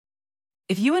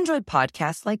If you enjoyed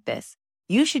podcasts like this,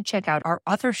 you should check out our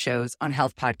other shows on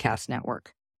Health Podcast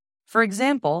Network. For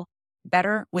example,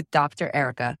 Better with Dr.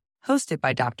 Erica, hosted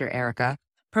by Dr. Erica,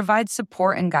 provides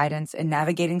support and guidance in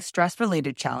navigating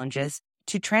stress-related challenges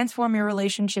to transform your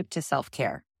relationship to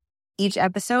self-care. Each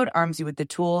episode arms you with the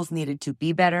tools needed to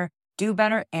be better, do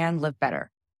better, and live better.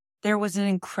 There was an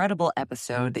incredible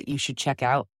episode that you should check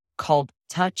out called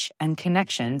Touch and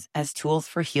Connections as Tools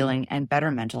for Healing and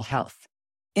Better Mental Health.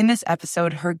 In this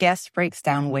episode, her guest breaks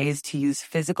down ways to use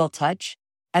physical touch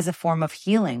as a form of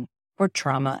healing for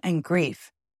trauma and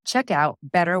grief. Check out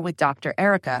Better with Dr.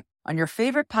 Erica on your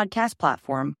favorite podcast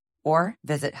platform or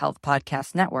visit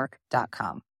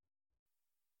healthpodcastnetwork.com.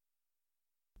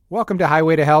 Welcome to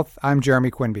Highway to Health. I'm Jeremy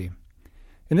Quinby.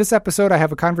 In this episode, I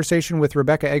have a conversation with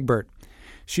Rebecca Egbert.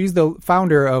 She's the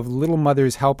founder of Little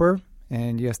Mother's Helper,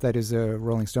 and yes, that is a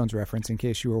Rolling Stones reference in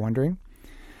case you were wondering.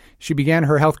 She began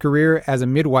her health career as a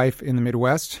midwife in the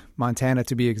Midwest, Montana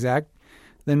to be exact,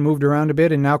 then moved around a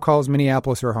bit and now calls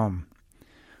Minneapolis her home.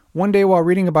 One day while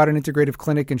reading about an integrative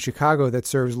clinic in Chicago that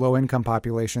serves low-income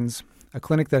populations, a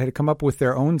clinic that had come up with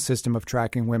their own system of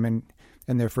tracking women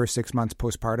in their first 6 months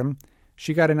postpartum,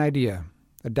 she got an idea,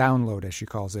 a download as she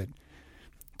calls it,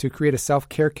 to create a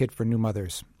self-care kit for new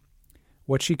mothers.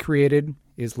 What she created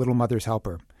is Little Mother's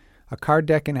Helper, a card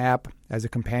deck and app as a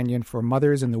companion for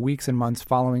mothers in the weeks and months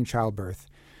following childbirth,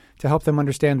 to help them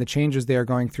understand the changes they are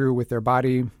going through with their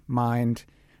body, mind,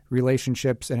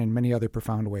 relationships, and in many other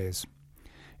profound ways.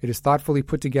 It is thoughtfully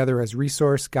put together as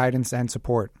resource, guidance, and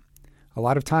support. A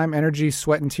lot of time, energy,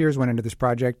 sweat, and tears went into this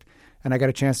project, and I got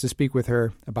a chance to speak with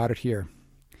her about it here.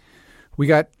 We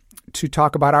got to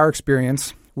talk about our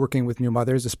experience working with new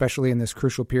mothers, especially in this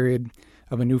crucial period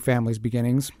of a new family's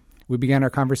beginnings. We began our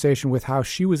conversation with how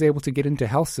she was able to get into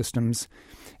health systems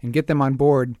and get them on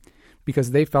board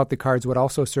because they felt the cards would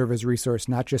also serve as a resource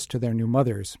not just to their new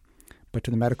mothers, but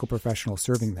to the medical professionals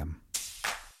serving them.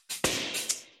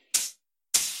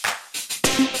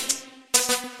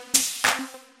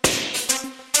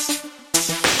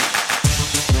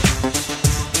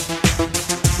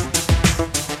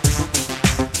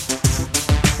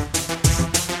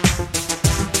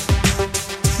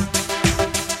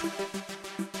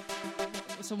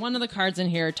 One of the cards in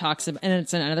here talks about, and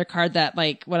it's another card that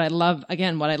what I love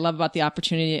about the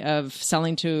opportunity of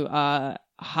selling to a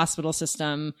hospital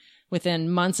system within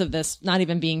months of this not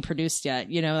even being produced yet,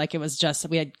 it was just,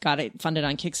 we had got it funded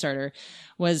on Kickstarter,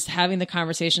 was having the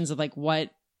conversations of what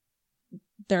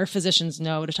their physicians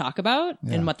know to talk about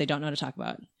and what they don't know to talk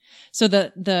about. So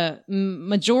the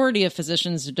majority of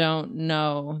physicians don't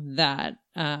know that,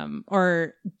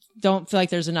 or don't feel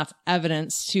like there's enough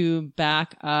evidence to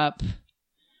back up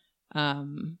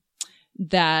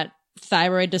that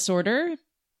thyroid disorder,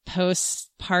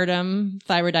 postpartum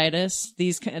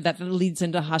thyroiditis, that leads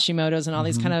into Hashimoto's and all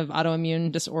these kind of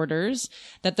autoimmune disorders,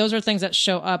 that those are things that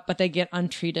show up, but they get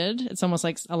untreated. It's almost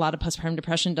like a lot of postpartum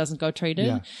depression doesn't go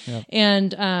treated. Yeah.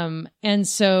 And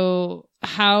so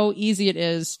how easy it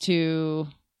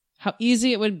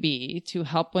would be to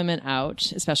help women out,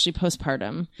 especially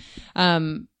postpartum,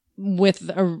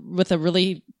 with a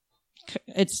really,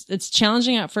 it's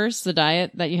challenging at first, the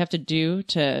diet that you have to do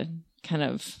to kind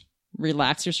of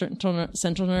relax your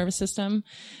central nervous system.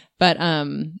 But,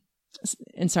 and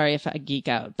sorry if I geek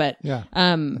out, but,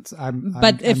 once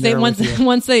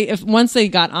they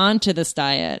got onto this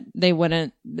diet,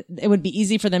 it would be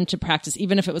easy for them to practice,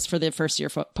 even if it was for the first year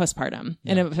postpartum.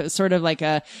 Yeah. And it was sort of like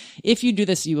if you do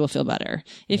this, you will feel better.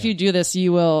 If you do this,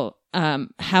 you will,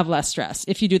 have less stress.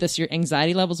 If you do this, your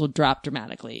anxiety levels will drop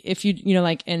dramatically. If you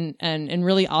and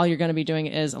really all you're going to be doing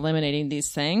is eliminating these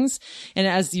things. And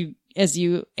as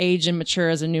you age and mature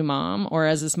as a new mom, or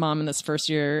as this mom in this first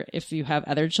year, if you have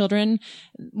other children,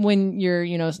 when you're,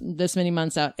 this many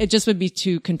months out, it just would be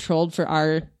too controlled for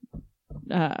our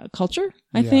culture.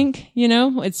 I think,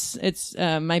 it's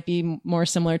might be more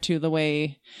similar to the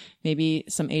way maybe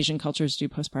some Asian cultures do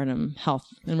postpartum health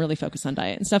and really focus on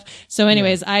diet and stuff. So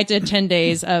anyways, I did 10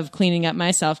 days of cleaning up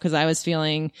myself because I was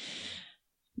feeling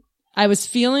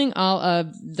all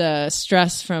of the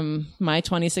stress from my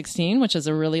 2016, which is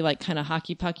a really kind of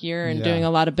hockey puck year, and doing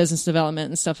a lot of business development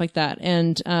and stuff like that.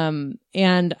 And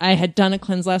I had done a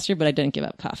cleanse last year, but I didn't give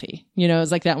up coffee. It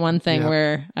was like that one thing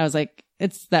where I was like,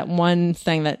 it's that one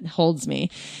thing that holds me.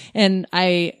 And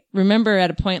I remember at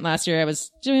a point last year, I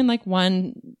was doing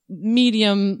one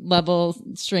medium level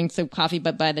strength of coffee.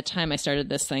 But by the time I started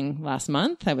this thing last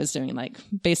month, I was doing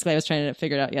basically I was trying to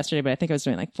figure it out yesterday, but I think I was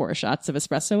doing 4 shots of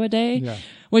espresso a day,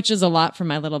 which is a lot for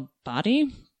my little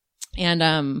body.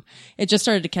 And, it just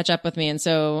started to catch up with me. And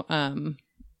so,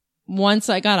 once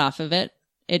I got off of it,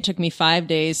 It took me 5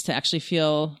 days to actually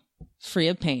feel free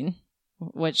of pain,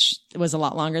 which was a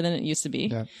lot longer than it used to be.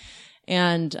 Yeah.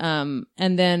 And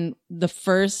then the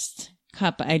first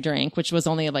cup I drank, which was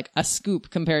only like a scoop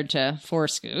compared to 4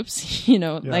 scoops,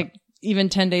 like even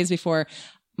 10 days before,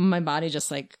 my body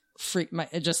just like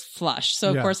it just flushed.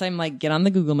 So of course I'm like, get on the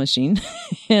Google machine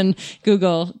and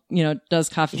Google, does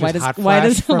coffee, why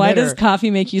does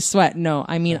coffee make you sweat? No,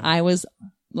 I mean, I was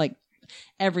like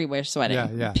everywhere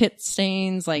sweating, pit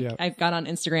stains. Like I got on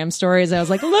Instagram stories. I was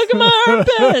like, look at my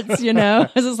armpits, I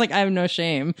was just like, I have no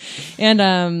shame.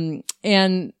 And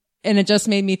it just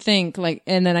made me think like,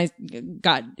 and then I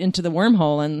got into the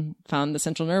wormhole and found the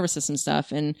central nervous system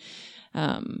stuff. And,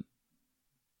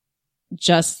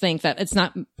 just think that it's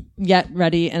not yet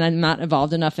ready and I'm not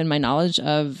evolved enough in my knowledge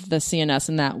of the CNS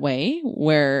in that way,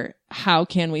 where how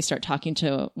can we start talking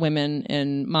to women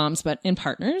and moms, but in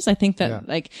partners? I think that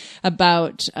like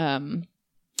about,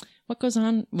 what goes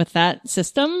on with that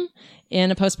system in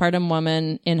a postpartum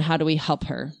woman and how do we help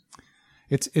her?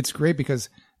 It's great because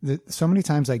so many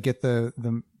times I get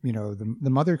the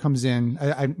mother comes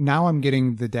in. Now I'm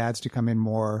getting the dads to come in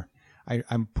more.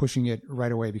 I'm pushing it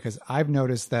right away because I've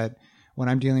noticed that when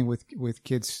I'm dealing with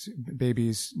kids,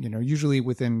 babies, usually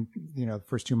within,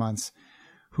 first 2 months,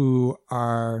 who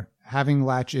are having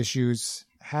latch issues,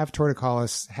 have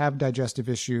torticollis, have digestive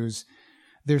issues,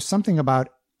 there's something about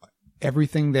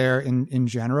everything there in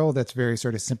general that's very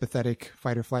sort of sympathetic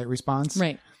fight or flight response.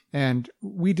 Right. And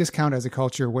we discount as a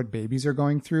culture what babies are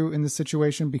going through in this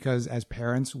situation because as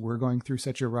parents, we're going through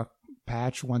such a rough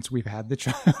patch once we've had the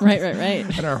child. Right.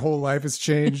 And our whole life has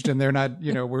changed and they're not,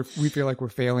 we feel like we're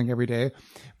failing every day.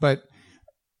 But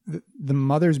the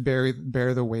mothers bear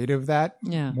the weight of that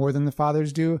more than the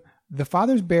fathers do. The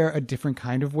fathers bear a different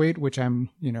kind of weight, which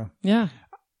I'm,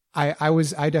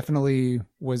 I definitely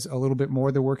was a little bit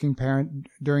more the working parent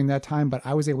during that time, but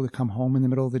I was able to come home in the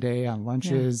middle of the day on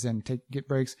lunches and get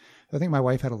breaks. I think my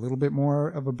wife had a little bit more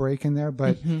of a break in there,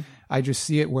 but I just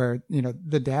see it where,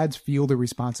 the dads feel the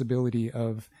responsibility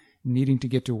of needing to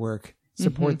get to work,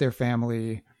 support their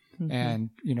family and,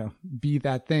 be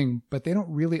that thing, but they don't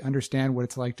really understand what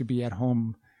it's like to be at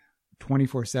home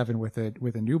 24/7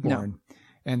 with a newborn. No.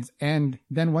 And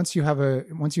then once you have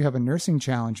a nursing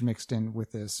challenge mixed in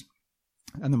with this,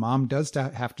 and the mom does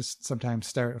have to sometimes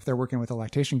start, if they're working with a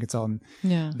lactation consultant,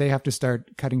 they have to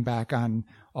start cutting back on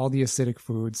all the acidic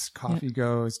foods, coffee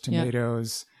goes,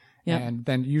 tomatoes, and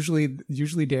then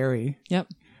usually dairy. Yep.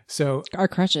 So our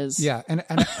crutches. Yeah. And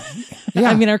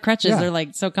I mean, our crutches, they're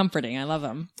like so comforting. I love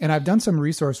them. And I've done some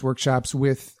resource workshops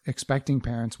with expecting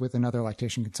parents with another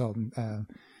lactation consultant,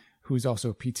 who's also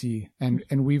a PT.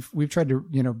 And we've tried to,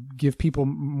 give people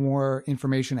more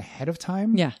information ahead of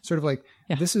time. Yeah. Sort of like,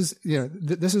 this is,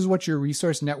 this is what your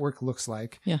resource network looks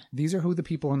like. Yeah. These are who the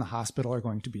people in the hospital are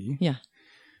going to be. Yeah.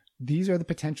 These are the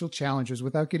potential challenges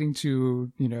without getting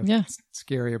too,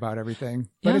 scary about everything.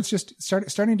 But it's just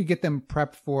starting to get them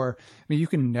prepped for, you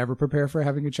can never prepare for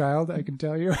having a child, I can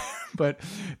tell you. But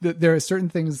there are certain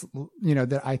things,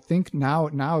 that I think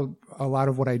now a lot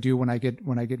of what I do when I get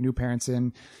new parents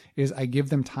in is I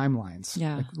give them timelines.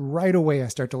 Yeah. Like right away, I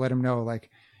start to let them know, like,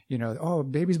 oh,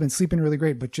 baby's been sleeping really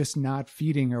great, but just not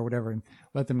feeding or whatever. And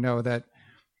let them know that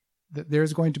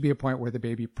there's going to be a point where the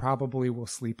baby probably will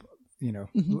sleep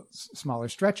smaller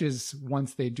stretches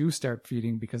once they do start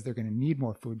feeding because they're going to need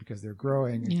more food because they're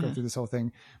growing and go through this whole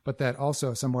thing. But that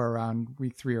also somewhere around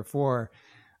week 3 or 4,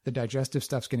 the digestive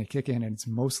stuff's going to kick in and it's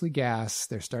mostly gas.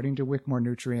 They're starting to wick more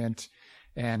nutrient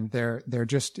and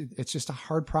it's just a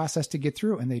hard process to get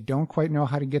through and they don't quite know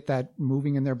how to get that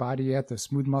moving in their body yet. The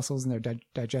smooth muscles in their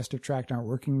digestive tract aren't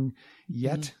working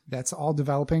yet. That's all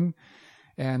developing.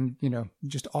 And,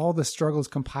 just all the struggles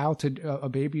compile to a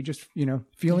baby just,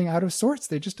 feeling out of sorts.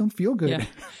 They just don't feel good. Yeah.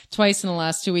 Twice in the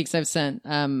last 2 weeks, I've sent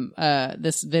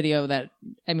this video that,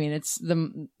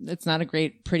 it's not a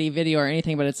great, pretty video or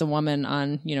anything, but it's a woman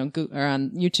on, or on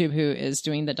YouTube who is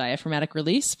doing the diaphragmatic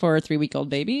release for 3-week-old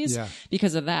babies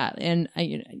because of that. And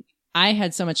I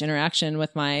had so much interaction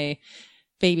with my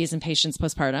babies and patients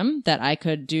postpartum that I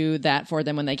could do that for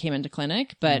them when they came into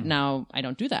clinic, but now I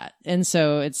don't do that. And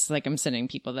so it's like I'm sending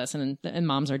people this and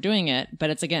moms are doing it, but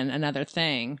it's again, another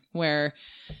thing where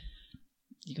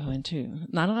you go into,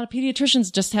 not a lot of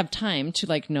pediatricians just have time to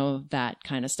like know that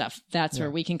kind of stuff. That's where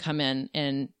we can come in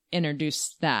and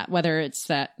introduce that, whether it's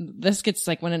that this gets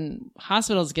like when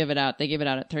hospitals give it out, they give it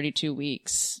out at 32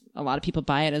 weeks. A lot of people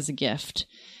buy it as a gift.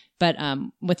 But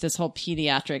with this whole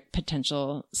pediatric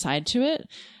potential side to it,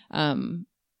 pediatricians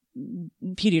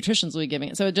will be giving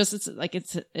it. So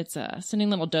it's sending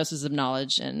little doses of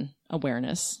knowledge and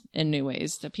awareness in new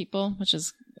ways to people, which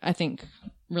is, I think,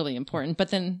 really important.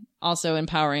 But then also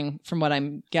empowering, from what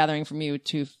I'm gathering from you,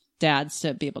 to dads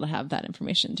to be able to have that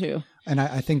information too. And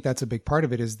I think that's a big part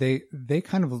of it is they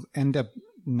kind of end up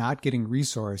not getting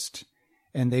resourced,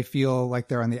 and they feel like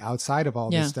they're on the outside of all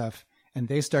this stuff. And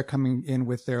they start coming in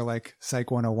with their like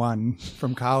Psych 101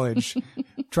 from college,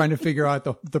 trying to figure out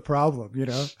the problem, you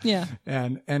know? Yeah.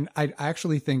 And I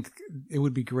actually think it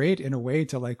would be great in a way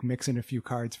to like mix in a few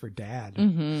cards for dad.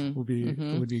 It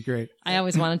would be great. I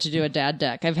always wanted to do a dad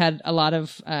deck. I've had a lot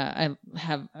of, I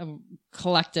have a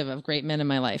collective of great men in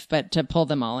my life, but to pull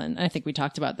them all in, I think we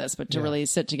talked about this, but to really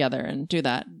sit together and do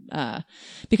that,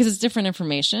 because it's different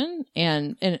information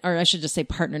or I should just say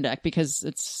partner deck, because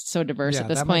it's so diverse at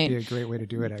this that point. Might be a great way to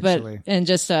do it, actually. And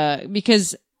just,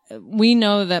 because we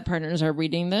know that partners are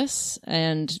reading this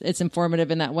and it's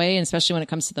informative in that way, and especially when it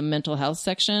comes to the mental health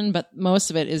section, but most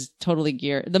of it is totally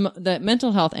geared, the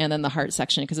mental health and then the heart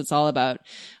section, because it's all about,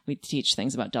 we teach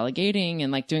things about delegating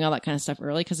and like doing all that kind of stuff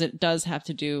early, because it does have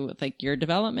to do with like your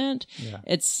development.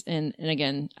 It's, and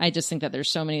again, I just think that there's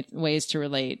so many ways to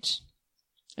relate,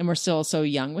 and we're still so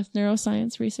young with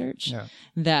neuroscience research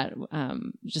that,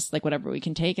 just like whatever we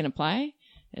can take and apply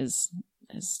is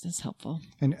helpful.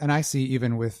 And I see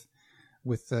even with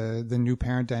the new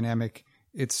parent dynamic,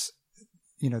 it's,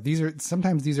 you know,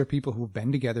 sometimes these are people who've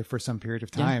been together for some period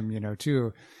of time, you know,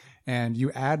 too. And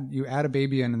you add a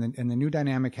baby in, and the new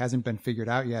dynamic hasn't been figured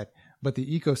out yet, but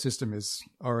the ecosystem is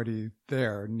already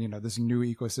there, you know, this new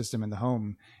ecosystem in the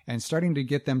home, and starting to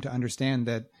get them to understand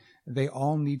that they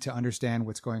all need to understand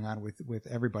what's going on with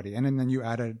everybody. And then you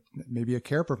add maybe a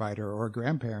care provider or a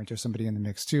grandparent or somebody in the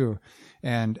mix too.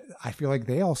 And I feel like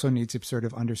they also need to sort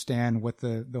of understand what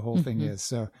the whole thing is.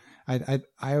 So I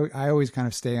always kind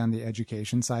of stay on the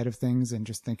education side of things and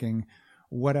just thinking,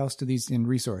 what else do these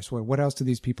what else do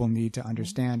these people need to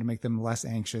understand to make them less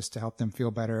anxious, to help them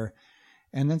feel better?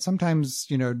 And then sometimes,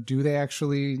 you know, do they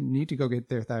actually need to go get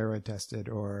their thyroid tested?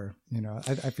 Or, you know,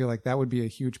 I feel like that would be a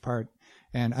huge part.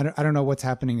 And I don't know what's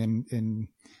happening in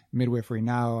midwifery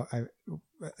now.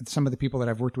 Some of the people that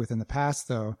I've worked with in the past,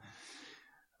 though,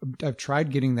 I've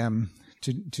tried getting them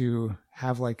to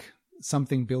have like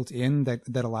something built in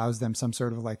that allows them some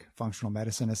sort of like functional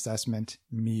medicine assessment,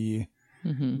 you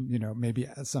know, maybe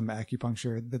some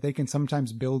acupuncture that they can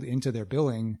sometimes build into their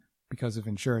billing because of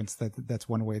insurance. That's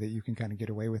one way that you can kind of get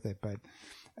away with it.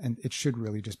 And it should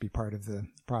really just be part of the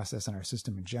process in our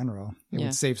system in general. It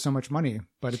would save so much money,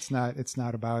 but it's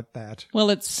not about that. Well,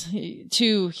 it's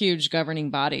two huge governing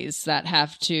bodies that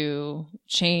have to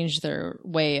change their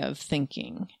way of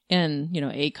thinking. And, you know,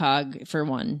 ACOG for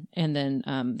one, and then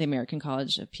the American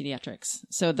College of Pediatrics.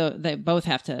 So they both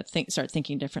have to start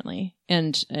thinking differently.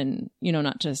 And, you know,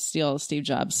 not to steal Steve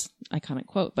Jobs' iconic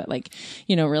quote, but like,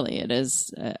 you know, really it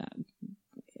is,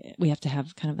 we have to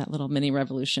have kind of that little mini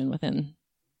revolution within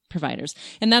providers.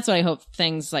 And that's what I hope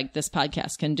things like this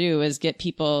podcast can do, is get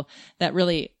people that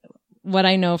really, what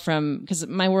I know from, because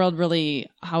my world really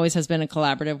always has been a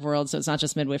collaborative world. So it's not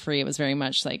just midwifery. It was very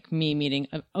much like me meeting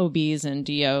OBs and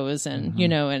DOs and, you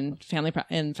know, and family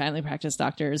practice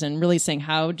doctors, and really saying,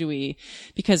 how do we,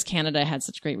 because Canada had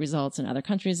such great results in other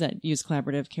countries that use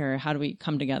collaborative care, how do we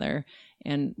come together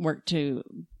and work to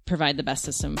provide the best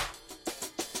system?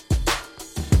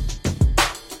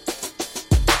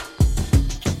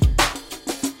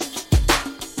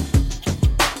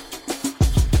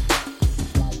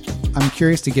 I'm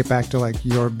curious to get back to like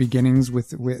your beginnings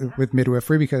with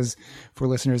midwifery, because for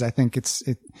listeners, I think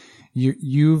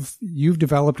you've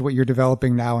developed what you're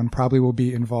developing now, and probably will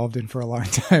be involved in for a long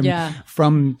time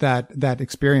from that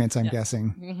experience, I'm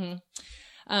guessing.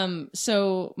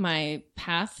 So my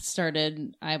path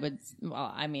started,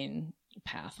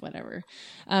 whatever.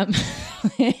 But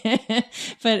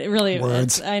really,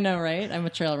 I know, right? I'm a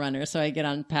trail runner, so I get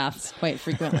on paths quite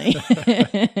frequently.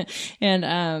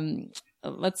 And,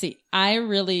 let's see.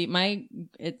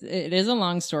 It is a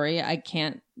long story. I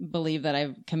can't believe that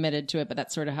I've committed to it, but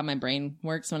that's sort of how my brain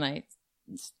works. When I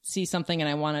see something and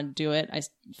I want to do it, I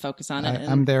focus on it.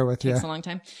 I'm there with you. It takes a long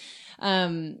time.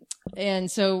 And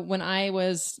so when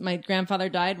my grandfather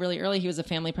died really early. He was a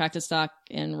family practice doc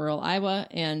in rural Iowa,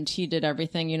 and he did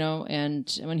everything, you know, and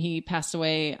when he passed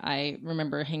away, I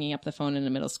remember hanging up the phone in the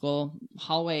middle school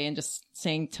hallway and just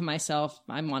saying to myself,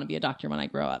 I want to be a doctor when I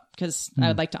grow up, because I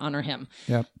would like to honor him.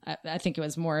 Yep. I think it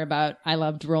was more about, I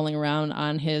loved rolling around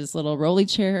on his little rolly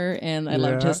chair, and I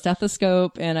loved his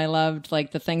stethoscope, and I loved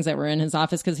like the things that were in his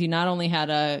office, because he not only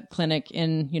had a clinic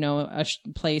in, you know, a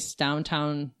place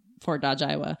downtown Fort Dodge,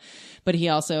 Iowa, but he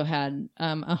also had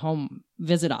a home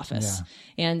visit office.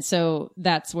 Yeah. And so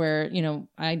that's where, you know,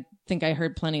 I think I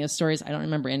heard plenty of stories. I don't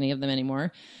remember any of them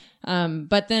anymore.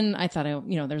 But then I thought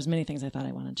there's many things I thought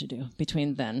I wanted to do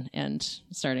between then and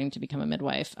starting to become a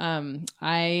midwife.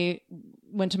 I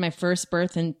went to my first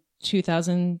birth in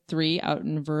 2003 out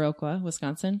in Viroqua,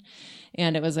 Wisconsin.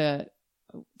 And it was a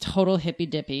total hippy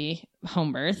dippy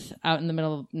home birth out in the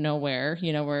middle of nowhere,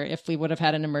 where if we would have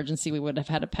had an emergency, we would have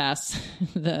had to pass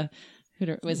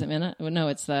was it Minna? No,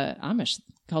 it's the Amish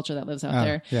culture that lives out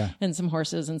there, and some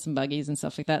horses and some buggies and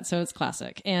stuff like that. So it's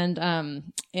classic. And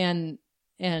then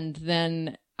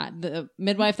the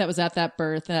midwife that was at that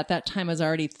birth at that time was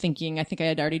already thinking, I think I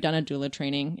had already done a doula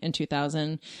training in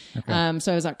 2000. Okay.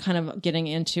 So I was kind of getting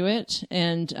into it.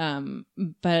 And,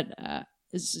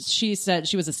 she said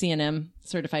she was a CNM,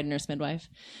 certified nurse midwife.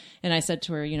 And I said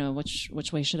to her,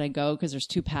 which way should I go? Because there's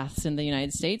two paths in the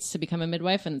United States to become a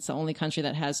midwife. And it's the only country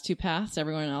that has two paths.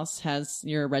 Everyone else has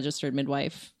your registered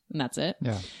midwife. And that's it.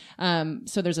 Yeah.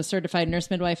 So there's a certified nurse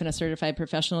midwife and a certified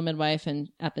professional midwife. And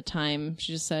at the time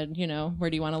she just said, where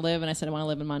do you want to live? And I said, I want to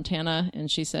live in Montana. And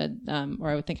she said, or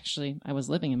I would think actually I was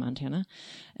living in Montana.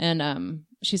 And,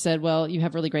 she said, well, you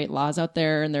have really great laws out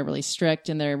there and they're really strict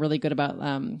and they're really good about,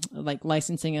 like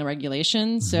licensing and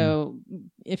regulation. Mm-hmm. So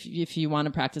if you want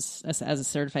to practice as a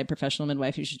certified professional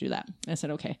midwife, you should do that. I said,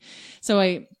 okay. So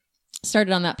I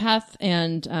started on that path.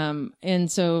 And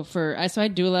so I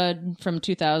doulaed from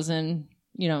 2000,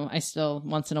 I still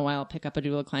once in a while pick up a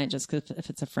doula client just cause if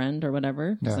it's a friend or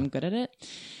whatever, because I'm good at it.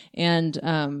 And,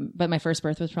 but my first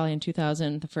birth was probably in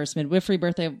 2000. The first midwifery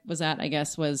birth I was at, I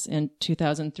guess, was in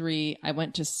 2003.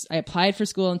 I applied for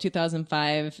school in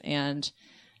 2005 and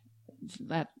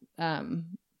that,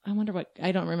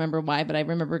 I don't remember why, but I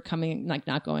remember coming, like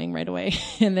not going right away.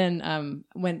 And then,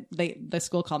 when the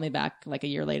school called me back like a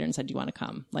year later and said, do you want to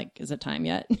come? Like, is it time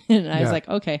yet? And I was like,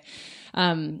 okay.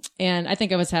 And I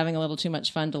think I was having a little too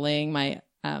much fun delaying my,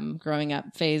 growing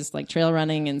up phase, like trail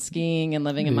running and skiing and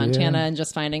living in Montana and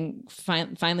just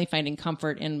finally finding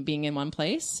comfort in being in one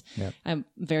place. Yep. I'm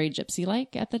very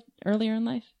gypsy-like earlier in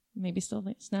life. Maybe still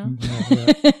is now,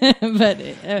 but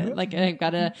like I've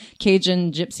got a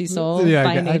Cajun gypsy soul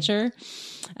by nature.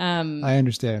 I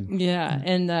understand. Yeah.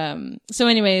 And, so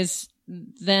anyways,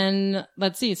 then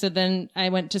let's see. So then I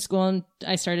went to school and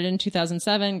I started in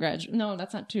 2007, no,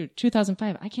 that's not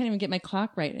 2005. I can't even get my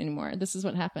clock right anymore. This is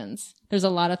what happens. There's a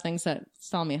lot of things that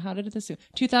stall me. How did this do?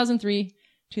 2003,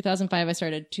 2005, I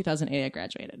started, 2008, I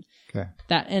graduated. Okay.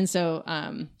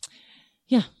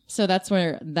 So that's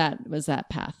where that was that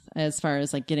path as far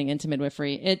as like getting into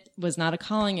midwifery. It was not a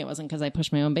calling. It wasn't because I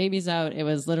pushed my own babies out. It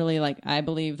was literally like, I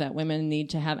believe that women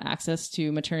need to have access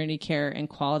to maternity care and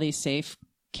quality, safe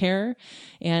care.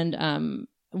 And,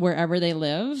 wherever they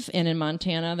live. And in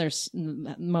Montana,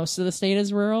 most of the state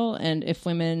is rural. And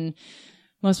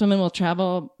most women will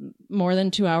travel more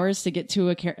than 2 hours to get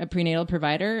to a prenatal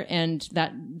provider. And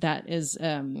that is,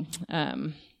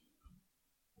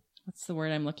 what's the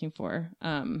word I'm looking for?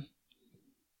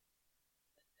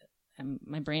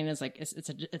 My brain is like, it's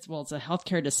a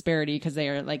healthcare disparity because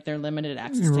they're limited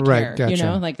access to care,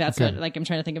 gotcha. Like that's what, like, I'm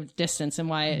trying to think of distance and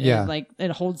why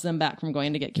it holds them back from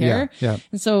going to get care. Yeah.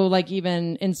 And so like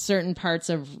even in certain parts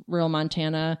of rural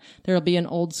Montana, there'll be an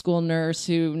old school nurse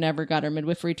who never got her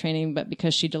midwifery training, but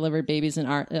because she delivered babies in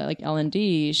like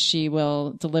L&D, she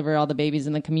will deliver all the babies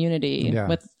in the community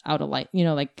without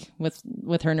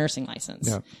with her nursing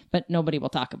license, but nobody will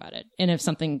talk about it. And if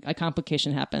a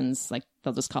complication happens, like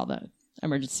they'll just call the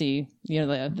emergency,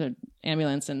 the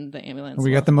ambulance, and the ambulance.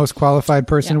 We got the most qualified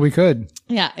person we could.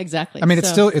 Yeah, exactly. I mean, it's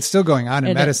still going on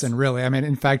in medicine, really. I mean,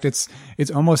 in fact, it's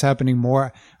almost happening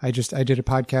more. I did a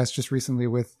podcast just recently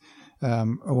with a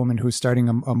woman who's starting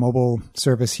a mobile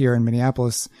service here in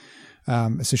Minneapolis.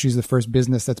 So she's the first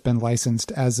business that's been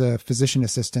licensed as a physician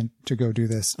assistant to go do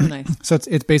this. Nice. So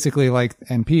it's basically like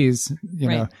NPs,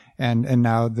 know, and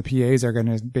now the PAs are going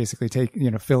to basically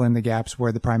fill in the gaps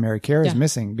where the primary care is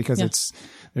missing because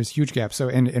there's huge gaps. So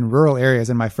in rural areas,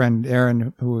 and my friend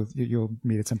Aaron, who you'll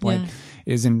meet at some point,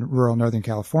 is in rural Northern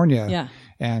California. Yeah.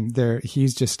 And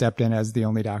he's just stepped in as the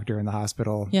only doctor in the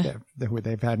hospital. Yeah.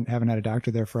 They haven't had a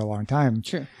doctor there for a long time.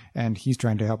 True. And he's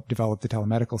trying to help develop the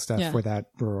telemedical stuff for that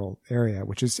rural area,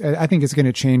 which is, I think it's going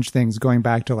to change things going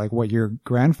back to like what your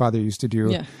grandfather used to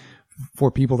do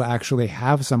for people to actually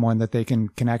have someone that they can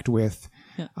connect with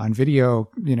on video,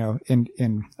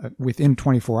 within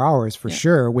 24 hours for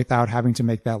sure, without having to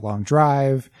make that long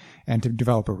drive and to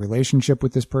develop a relationship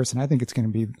with this person. I think it's going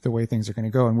to be the way things are going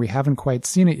to go. And we haven't quite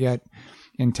seen it yet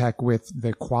in tech with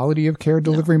the quality of care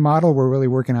delivery model. We're really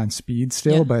working on speed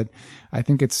still, but I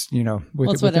think it's,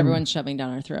 it's what everyone's shoving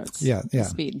down our throats. Yeah.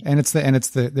 Speed. And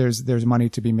there's money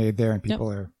to be made there, and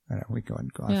people are we go on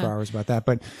for hours about that,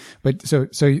 but so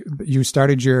you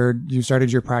started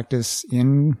your practice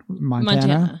in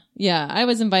Montana? Yeah, I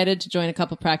was invited to join a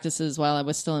couple practices while I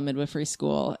was still in midwifery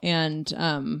school,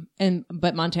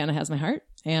 but Montana has my heart,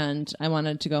 and I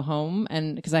wanted to go home,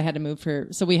 and because I had to move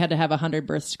so we had to have 100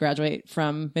 births to graduate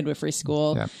from midwifery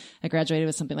school. Yeah. I graduated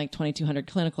with something like 2,200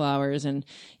 clinical hours, and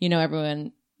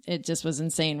everyone. It just was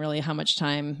insane, really, how much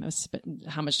time I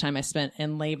spent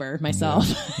in labor myself.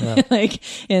 Yeah. Like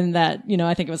in that,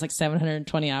 I think it was like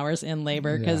 720 hours in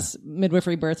labor, because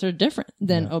midwifery births are different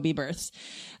than OB births.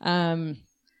 So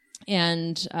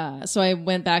I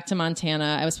went back to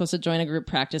Montana. I was supposed to join a group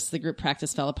practice. The group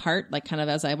practice fell apart, like kind of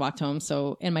as I walked home.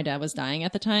 And my dad was dying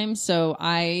at the time. So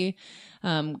I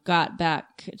got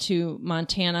back to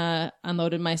Montana,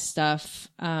 unloaded my stuff,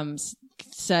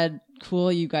 said,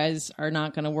 cool, you guys are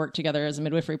not going to work together as a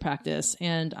midwifery practice,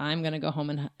 and I'm going to go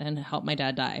home and help my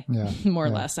dad die, more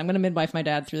or less. I'm going to midwife my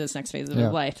dad through this next phase of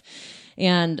his life.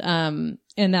 And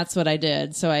that's what I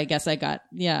did. So I guess I got,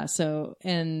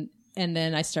 and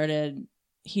then I started,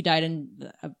 he died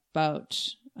in about,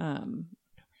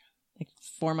 like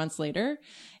 4 months later.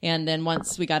 And then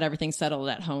once we got everything settled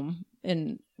at home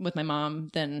and with my mom,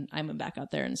 then I went back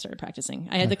out there and started practicing.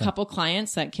 I had a couple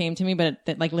clients that came to me, but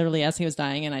that like literally as he was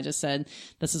dying, and I just said,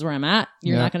 this is where I'm at.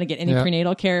 You're not going to get any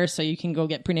prenatal care, so you can go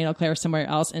get prenatal care somewhere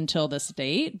else until this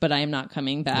date, but I am not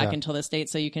coming back until this date.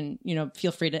 So you can,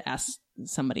 feel free to ask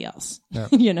somebody else,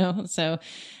 So,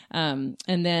 and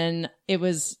then it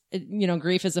was,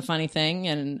 grief is a funny thing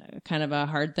and kind of a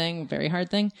hard thing, very hard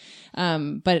thing.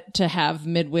 But to have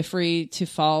midwifery to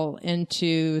fall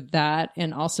into that,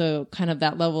 and also kind of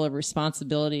that level of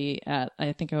responsibility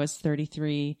I think I was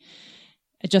 33.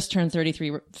 I just turned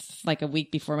 33 like a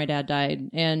week before my dad died.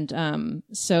 And,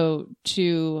 so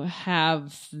to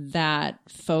have that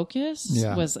focus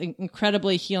was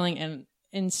incredibly healing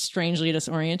and strangely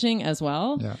disorienting as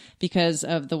well, because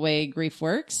of the way grief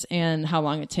works and how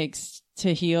long it takes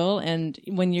to heal. And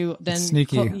when you then, it's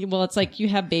sneaky. It's like you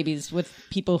have babies with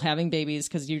people having babies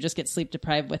because you just get sleep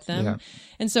deprived with them. Yeah.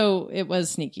 And so it was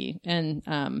sneaky. And,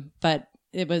 but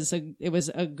it was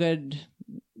a good,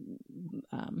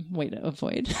 way to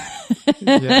avoid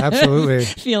absolutely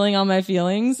feeling all my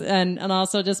feelings. And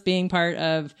also just being part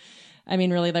of,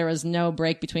 really there was no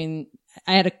break between,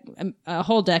 I had a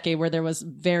whole decade where there was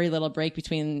very little break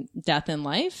between death and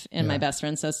life. And my best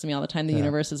friend says to me all the time, the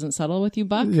universe isn't subtle with you,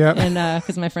 Buck. Yeah. And,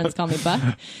 cause my friends call me Buck.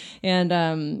 And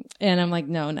I'm like,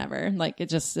 no, never. Like it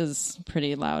just is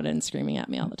pretty loud and screaming at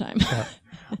me all the time. Yeah.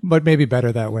 But maybe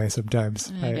better that way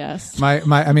sometimes. I guess.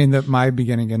 My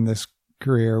beginning in this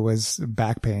career was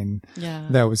back pain. Yeah.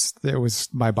 It was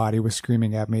my body was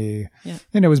screaming at me. Yeah.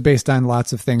 And it was based on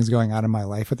lots of things going on in my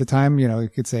life at the time. You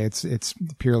could say it's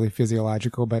purely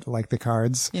physiological, but like the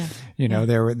cards,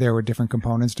 there were different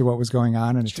components to what was going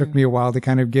on. And it took me a while to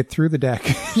kind of get through the deck,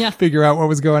 figure out what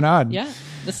was going on. Yeah.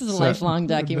 This is a lifelong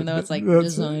deck, even though it's like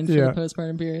designed for the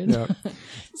postpartum period. Yeah.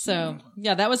 So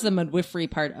that was the midwifery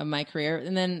part of my career.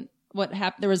 And then what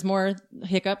happened, there was more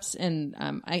hiccups. And,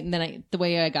 the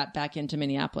way I got back into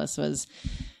Minneapolis was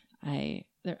I'm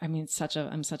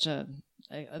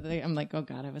like, oh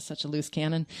God, I was such a loose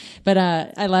cannon. But,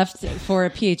 I left for a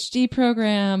PhD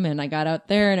program and I got out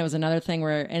there, and it was another thing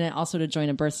and also to join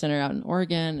a birth center out in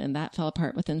Oregon, and that fell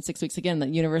apart within 6 weeks. Again, the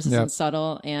universe isn't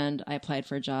subtle. And I applied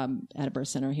for a job at a birth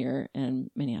center here in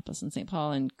Minneapolis and St.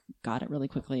 Paul and got it really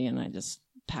quickly. And I just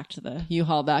packed the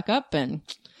U-Haul back up and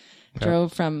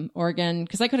drove from Oregon,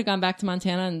 because I could have gone back to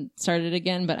Montana and started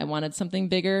again, but I wanted something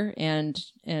bigger. And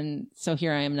so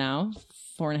here I am now,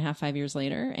 4.5, 5 years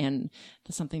later, and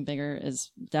the something bigger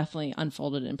is definitely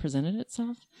unfolded and presented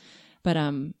itself. But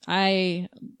I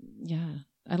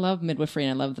love midwifery,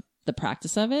 and I love the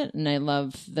practice of it, and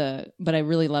but I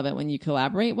really love it when you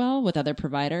collaborate well with other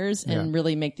providers and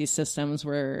really make these systems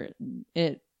where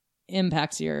it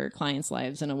impacts your clients'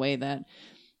 lives in a way that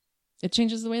it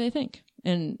changes the way they think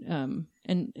and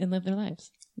live their lives.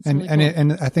 It's really cool.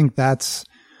 And I think it's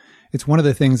one of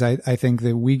the things I think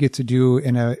that we get to do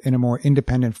in a more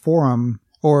independent forum,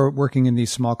 or working in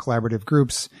these small collaborative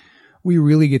groups. We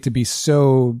really get to be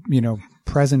so,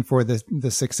 present for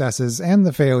the successes and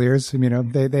the failures.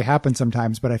 They happen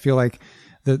sometimes, but I feel like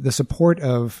the support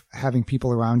of having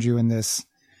people around you in these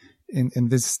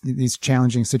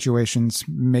challenging situations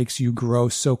makes you grow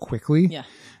so quickly. Yeah.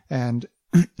 And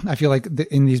I feel like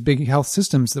in these big health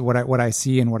systems, that what I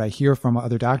see and what I hear from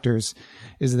other doctors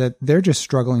is that they're just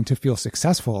struggling to feel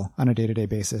successful on a day-to-day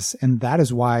basis. And that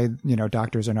is why,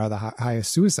 doctors are now the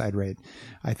highest suicide rate,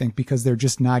 I think, because they're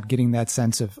just not getting that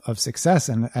sense of success.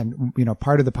 And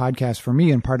part of the podcast for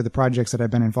me, and part of the projects that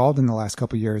I've been involved in the last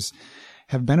couple of years,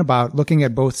 have been about looking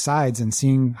at both sides and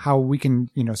seeing how we can,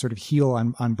 sort of heal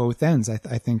on both ends. I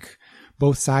think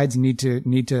both sides need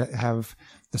to have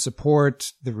the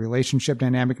support, the relationship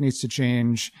dynamic needs to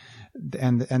change,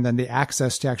 and then the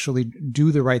access to actually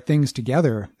do the right things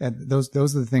together. And those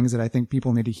are the things that I think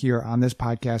people need to hear on this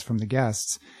podcast from the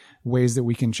guests, ways that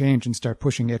we can change and start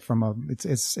pushing it from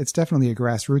it's definitely a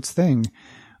grassroots thing,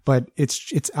 but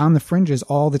it's on the fringes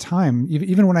all the time.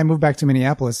 Even when I moved back to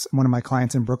Minneapolis, one of my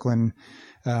clients in Brooklyn,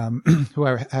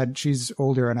 who she's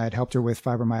older and I had helped her with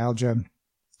fibromyalgia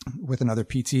with another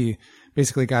PT,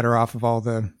 basically got her off of all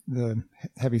the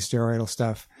heavy steroidal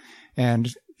stuff.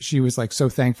 And she was like so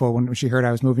thankful when she heard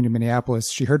I was moving to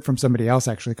Minneapolis. She heard from somebody else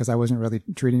actually, because I wasn't really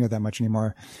treating her that much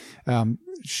anymore.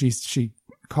 She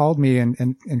called me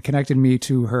and connected me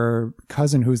to her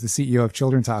cousin, who's the CEO of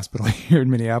Children's Hospital here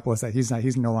in Minneapolis. He's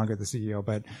no longer the CEO,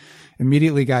 but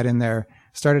immediately got in there,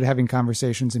 started having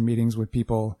conversations and meetings with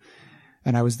people.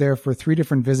 And I was there for 3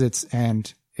 different visits,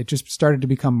 and it just started to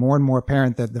become more and more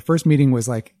apparent that the first meeting was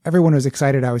like, everyone was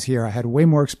excited I was here. I had way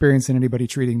more experience than anybody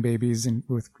treating babies and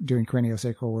with doing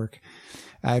craniosacral work.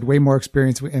 I had way more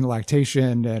experience in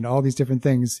lactation and all these different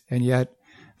things. And yet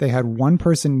they had one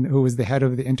person who was the head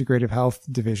of the integrative health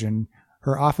division.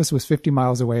 Her office was 50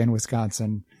 miles away in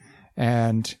Wisconsin,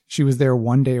 and she was there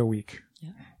 1 day a week.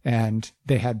 Yeah. And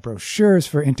they had brochures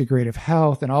for integrative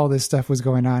health and all this stuff was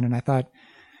going on. And I thought,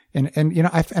 And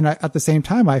at the same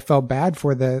time, I felt bad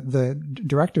for the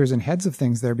directors and heads of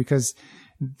things there because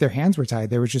their hands were tied.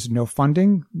 There was just no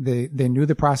funding. They knew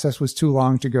the process was too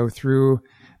long to go through.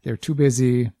 They're too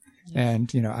busy. Yeah.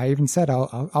 And, I even said,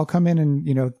 I'll come in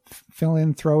and, fill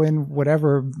in, throw in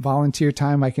whatever volunteer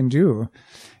time I can do.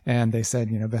 And they said,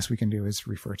 best we can do is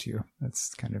refer to you.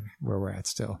 That's kind of where we're at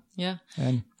still. Yeah.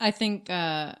 And I think,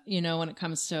 when it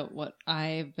comes to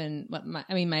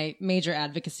my major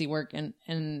advocacy work,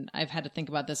 and I've had to think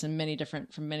about this from many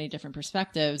different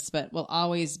perspectives, but will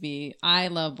always be, I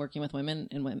love working with women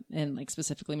and like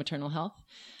specifically maternal health.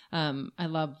 I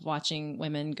love watching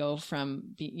women go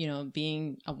from,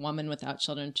 being a woman without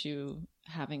children to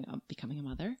becoming a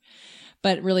mother.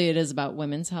 But really it is about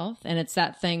women's health. And it's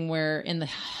that thing where in the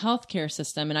healthcare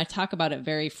system, and I talk about it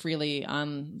very freely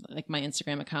on like my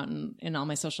Instagram account and in all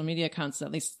my social media accounts,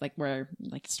 at least like where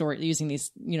like using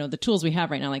these, the tools we have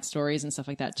right now, like stories and stuff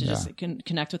like that to just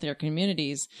connect with their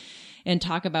communities and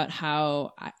talk about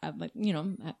how I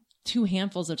 2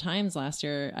 handfuls of times last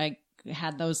year, I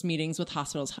had those meetings with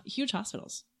hospitals, huge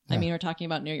hospitals. Yeah. I mean, we're talking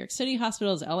about New York City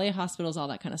hospitals, LA hospitals, all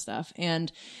that kind of stuff.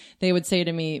 And they would say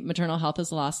to me, maternal health is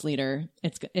a lost leader.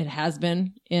 It has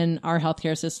been in our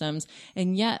healthcare systems.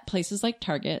 And yet places like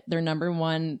Target, their number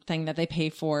one thing that they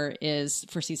pay for is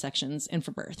for C-sections and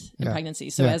for birth and pregnancy.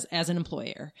 So as an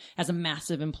employer, as a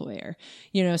massive employer,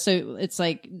 so it's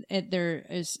like, it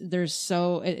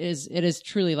is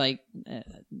truly like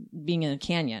being in a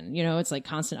canyon, it's like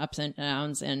constant ups and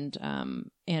downs.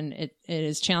 And it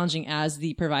is challenging as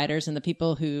the providers and the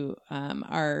people who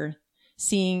are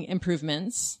seeing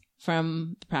improvements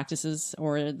from the practices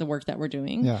or the work that we're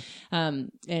doing,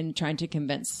 and trying to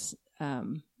convince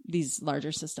these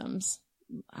larger systems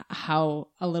how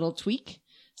a little tweak.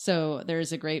 So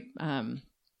there's a great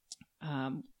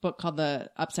book called The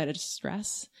Upside of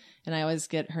Stress. And I always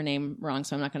get her name wrong,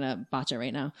 so I'm not going to botch it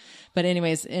right now. But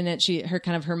anyways, in it,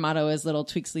 her motto is little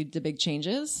tweaks lead to big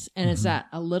changes. And it's that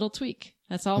a little tweak.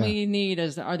 That's all we need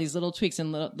are these little tweaks.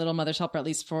 And Little Mother's Helper, at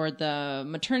least for the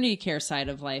maternity care side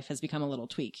of life, has become a little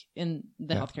tweak in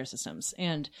the healthcare systems.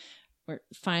 And we're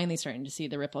finally starting to see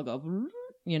the ripple go.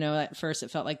 At first it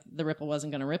felt like the ripple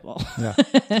wasn't going to ripple. Yeah.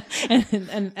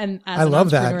 and as I love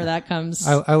that comes.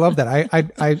 I love that. I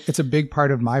it's a big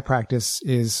part of my practice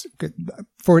is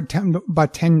for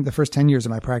the first 10 years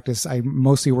of my practice, I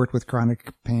mostly worked with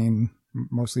chronic pain,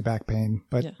 mostly back pain,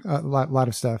 but a lot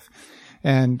of stuff.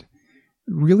 And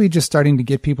really just starting to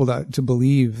get people to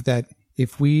believe that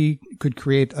if we could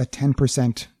create a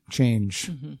 10%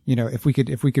 change, if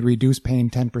we could reduce pain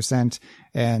 10%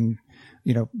 and,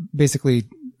 basically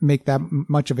make that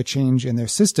much of a change in their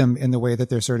system in the way that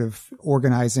they're sort of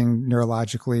organizing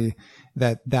neurologically,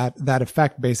 that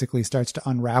effect basically starts to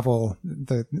unravel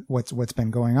what's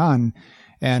been going on.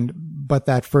 But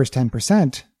that first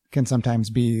 10% can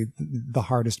sometimes be the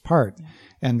hardest part.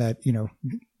 And that,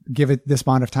 give it this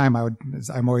amount of time.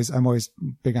 I'm always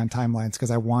big on timelines because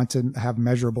I want to have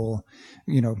measurable,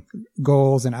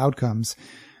 goals and outcomes.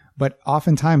 But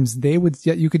oftentimes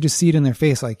you could just see it in their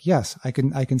face. Like, yes, I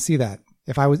can see that.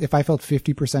 If I felt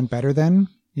 50% better then,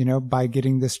 by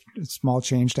getting this small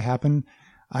change to happen,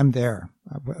 I'm there.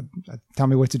 Tell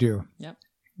me what to do. Yep.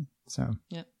 So,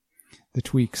 the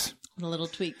tweaks. The little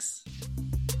tweaks.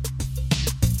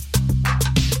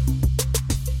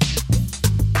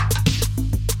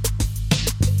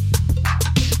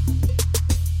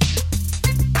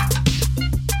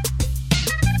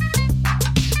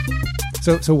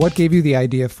 So what gave you the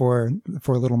idea for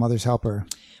Little Mother's Helper?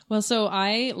 Well, so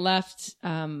I left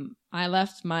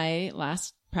my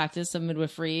last practice of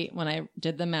midwifery when I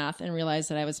did the math and realized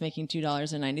that I was making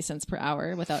 $2.90 per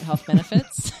hour without health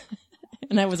benefits.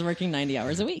 And I was working 90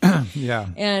 hours a week. Yeah.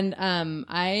 And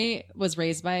I was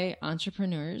raised by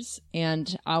entrepreneurs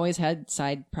and always had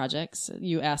side projects.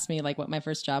 You asked me like what my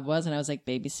first job was, and I was like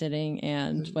babysitting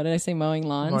and what did I say? Mowing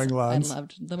lawns. Mowing lawns. I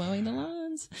loved mowing the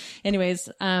lawns. Anyways,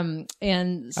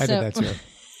 and so I did that too.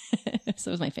 so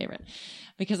it was my favorite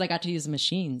because I got to use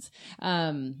machines.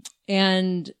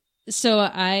 And so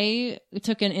I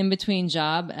took an in-between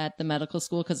job at the medical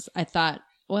school because I thought,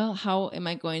 well, how am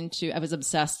I going to, I was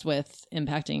obsessed with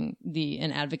impacting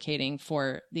and advocating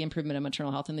for the improvement of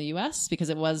maternal health in the US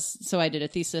because so I did a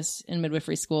thesis in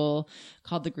midwifery school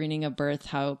called The Greening of Birth,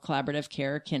 How Collaborative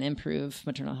Care Can Improve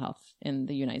Maternal Health in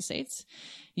the United States,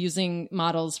 using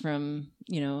models from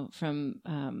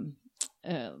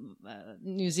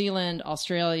New Zealand,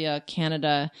 Australia,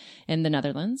 Canada, and the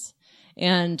Netherlands.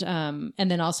 And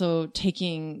then also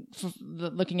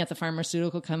looking at the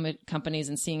pharmaceutical companies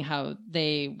and seeing how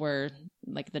they were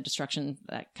like the destruction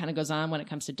that kind of goes on when it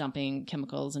comes to dumping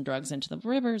chemicals and drugs into the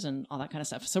rivers and all that kind of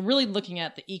stuff. So really looking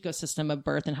at the ecosystem of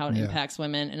birth and how it impacts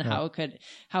women and how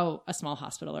a small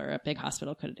hospital or a big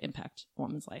hospital could impact a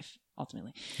woman's life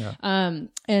ultimately. Yeah.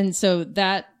 And so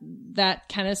that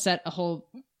kind of set a whole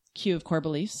queue of core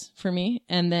beliefs for me.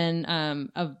 And then,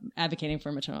 of advocating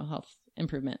for maternal health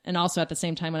improvement. And also at the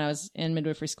same time, when I was in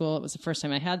midwifery school, it was the first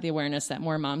time I had the awareness that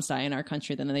more moms die in our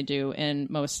country than they do in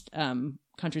most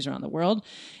countries around the world.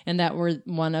 And that we're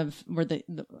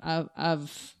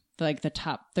the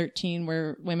top 13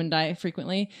 where women die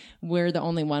frequently. We're the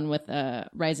only one with a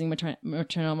rising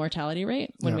maternal mortality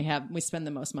rate when we spend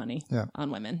the most money on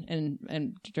women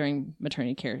and during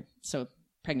maternity care. So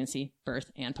pregnancy, birth,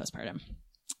 and postpartum.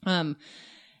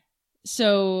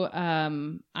 So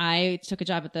I took a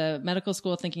job at the medical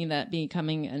school thinking that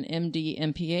becoming an MD,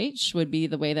 MPH would be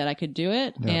the way that I could do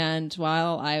it. Yeah. And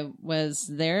while I was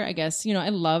there, I guess,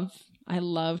 I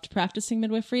loved practicing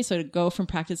midwifery. So to go from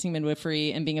practicing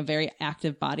midwifery and being a very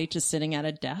active body to sitting at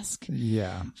a desk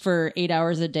for 8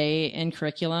 hours a day in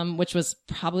curriculum, which was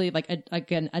probably like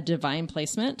a divine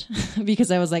placement because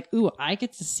I was like, ooh, I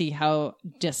get to see how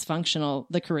dysfunctional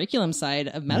the curriculum side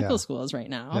of medical school is right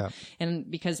now. Yeah. And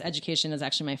because education is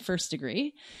actually my first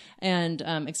degree and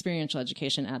experiential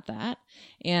education at that.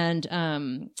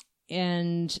 And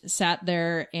sat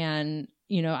there and,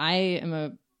 I am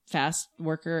a fast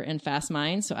worker and fast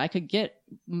mind. So I could get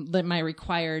my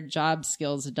required job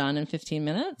skills done in 15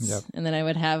 minutes. Yep. And then I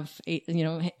would have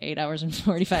 8 hours and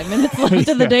 45 minutes left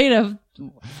of the day to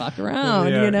fuck around,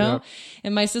 Yep.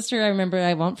 And my sister,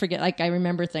 I won't forget, I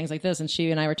remember things like this. And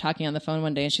she and I were talking on the phone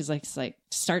one day and she's like,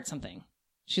 start something.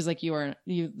 She's like,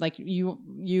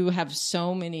 you have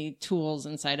so many tools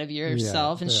inside of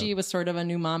yourself. And she was sort of a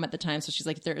new mom at the time. So she's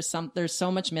like, there's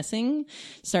so much missing,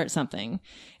 start something.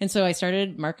 And so I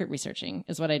started market researching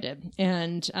is what I did.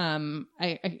 And,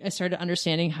 I started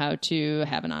understanding how to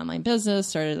have an online business,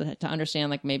 started to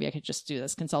understand maybe I could just do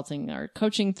this consulting or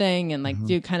coaching thing and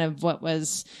do kind of what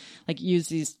was use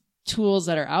these tools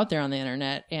that are out there on the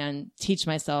internet and teach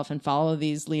myself and follow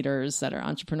these leaders that are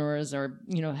entrepreneurs or,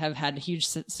 have had huge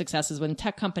successes with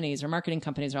tech companies or marketing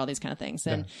companies or all these kind of things.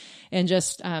 And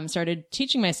just, started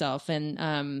teaching myself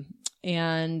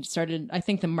and started, I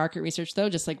think the market research though,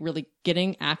 just really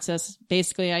getting access.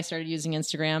 Basically, I started using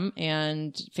Instagram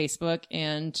and Facebook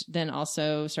and then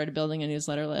also started building a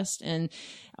newsletter list. And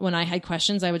when I had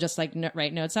questions, I would just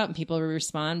write notes out and people would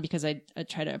respond because I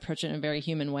try to approach it in a very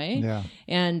human way. Yeah.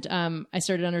 And I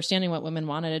started understanding what women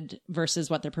wanted versus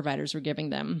what their providers were giving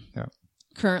them. Yeah.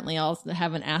 Currently, I'll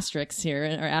have an asterisk here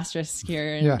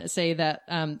and say that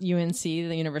UNC,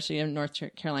 the University of North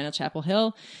Carolina, Chapel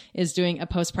Hill, is doing a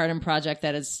postpartum project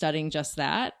that is studying just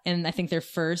that. And I think their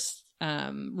first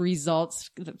results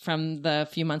from the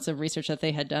few months of research that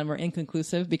they had done were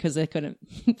inconclusive because they couldn't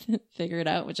figure it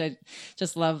out, which I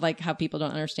just love, how people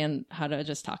don't understand how to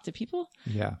just talk to people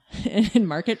and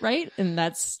market right. And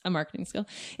that's a marketing skill.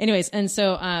 Anyways. And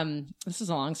so, this is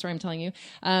a long story I'm telling you.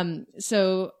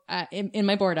 So in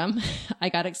my boredom, I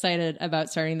got excited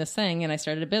about starting this thing and I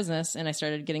started a business and I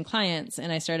started getting clients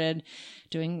and I started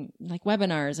doing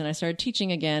webinars and I started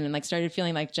teaching again and started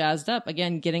feeling jazzed up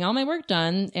again, getting all my work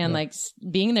done and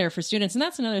being there for students. And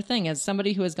that's another thing, as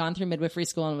somebody who has gone through midwifery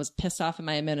school and was pissed off at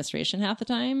my administration half the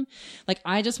time,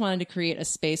 I just wanted to create a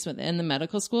space within the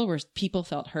medical school where people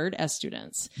felt heard as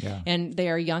students. Yeah. And they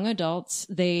are young adults.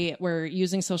 They were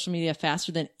using social media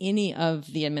faster than any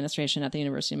of the administration at the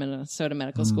University of Minnesota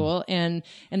Medical School. And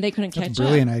they couldn't catch up.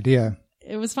 Brilliant idea.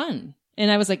 It was fun. And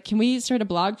I was like, can we start a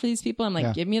blog for these people? I'm like,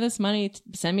 Yeah. give me this money,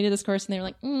 send me to this course. And they were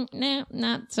like, nah,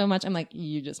 not so much. I'm like,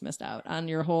 you just missed out on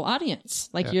your whole audience.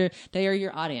 Like they are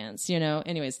your audience, you know?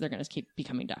 Anyways, they're going to keep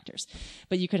becoming doctors,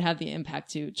 but you could have the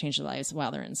impact to change their lives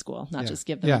while they're in school, not just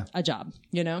give them a job,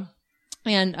 you know?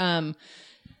 And,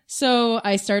 so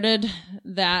I started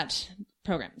that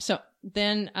program. So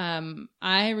then,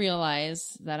 I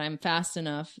realized that I'm fast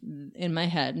enough in my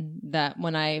head that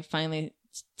when I finally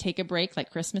take a break, like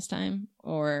Christmas time,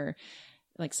 or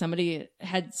like somebody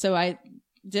had, so I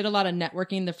did a lot of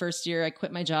networking the first year. I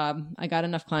quit my job. I got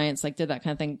enough clients, like did that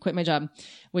kind of thing, quit my job,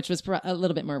 which was a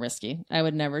little bit more risky. I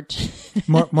would never.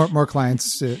 more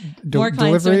clients. More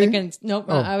clients delivery? doing nope.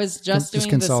 I was just doing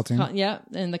consulting.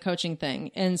 And the coaching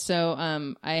thing. And so,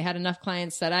 I had enough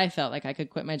clients that I felt like I could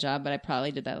quit my job, but I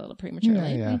probably did that a little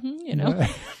prematurely. Yeah. You know,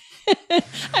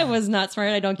 I was not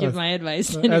smart. I don't give my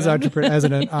advice. As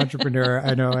an entrepreneur,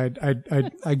 I know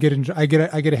I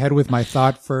get ahead with my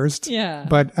thought first. Yeah.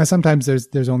 But sometimes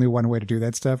there's only one way to do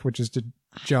that stuff, which is to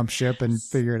jump ship and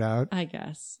figure it out. I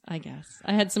guess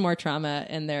I had some more trauma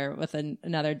in there with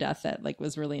another death that like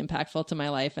was really impactful to my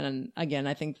life. And again,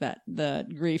 I think that the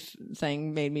grief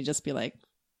thing made me just be like,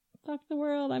 fuck the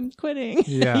world, I'm quitting.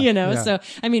 Yeah, you know? yeah. So,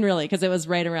 I mean, really, because it was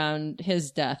right around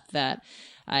his death that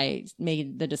I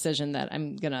made the decision that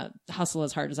I'm going to hustle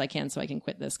as hard as I can so I can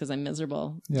quit this because I'm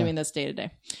miserable doing this day to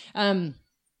day.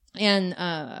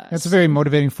 That's a very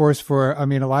motivating force for, I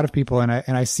mean, a lot of people. And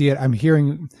I see it, I'm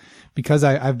hearing, because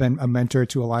I've been a mentor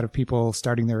to a lot of people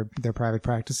starting their private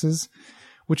practices,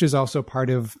 which is also part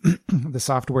of the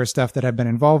software stuff that I've been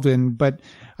involved in. But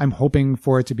I'm hoping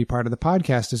for it to be part of the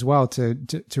podcast as well,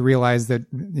 to realize that,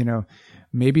 you know,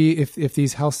 maybe if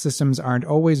these health systems aren't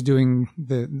always doing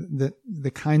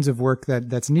the kinds of work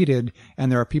that's needed,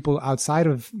 and there are people outside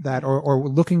of that or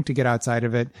looking to get outside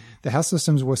of it, the health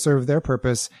systems will serve their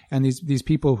purpose. And these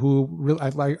people who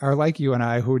really are like you and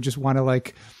I, who just want to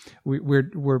like,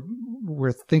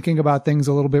 we're thinking about things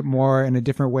a little bit more in a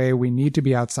different way. We need to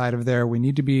be outside of there. We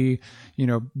need to be, you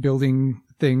know, building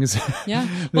things. Yeah.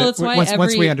 Well, it's why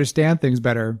once we understand things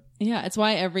better. Yeah. It's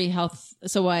why every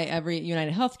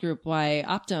United Health Group, why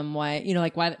Optum, why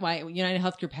United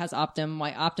Health Group has Optum,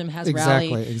 why Optum has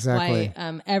Rally. Exactly.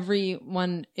 Why,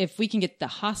 everyone, if we can get the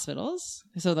hospitals,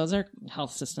 so those are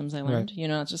health systems I learned, you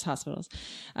know, it's just hospitals.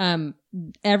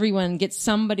 Everyone gets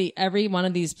somebody, every one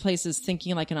of these places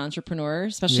thinking like an entrepreneur,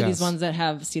 especially these ones that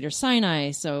have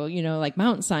Cedars-Sinai. So, you know, like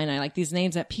Mount Sinai, like these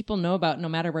names that people know about no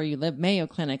matter where you live, Mayo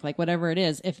Clinic, like whatever it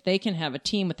is, if they can have a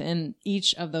team within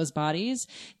each of those bodies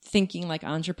thinking like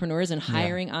entrepreneurs and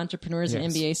hiring entrepreneurs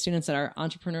and MBA students that are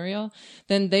entrepreneurial,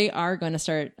 then they are going to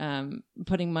start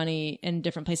putting money in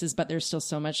different places, but there's still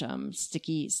so much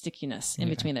stickiness in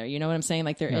between there. You know what I'm saying?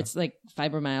 Like it's like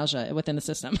fibromyalgia within the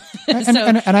system. And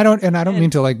I don't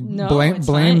mean to like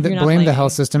blame the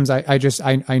health systems.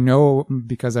 I know,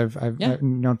 because I've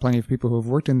known plenty of people who have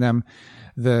worked in them,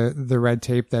 the red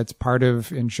tape that's part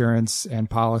of insurance and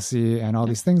policy and all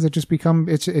these things that just become,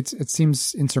 it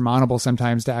seems insurmountable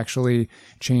sometimes to actually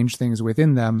change things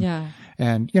within them. Yeah.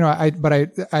 And, you know, I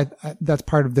that's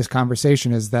part of this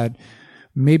conversation, is that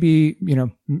maybe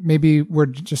we're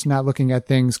just not looking at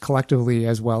things collectively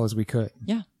as well as we could.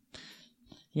 Yeah.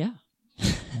 Yeah.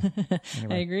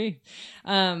 Anyway. I agree.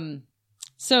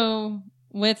 So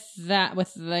with that,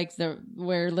 with like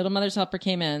where Little Mother's Helper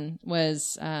came in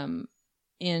was,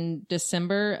 in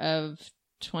December of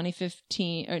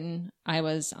 2015, I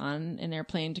was on an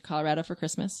airplane to Colorado for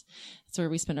Christmas. That's where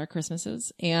we spend our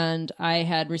Christmases. And I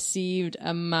had received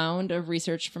a mound of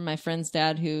research from my friend's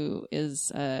dad, who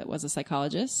was a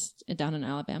psychologist down in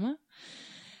Alabama.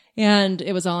 And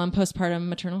it was all on postpartum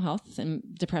maternal health and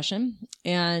depression.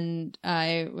 And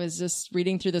I was just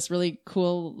reading through this really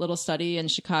cool little study in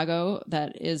Chicago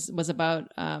that was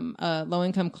about a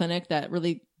low-income clinic that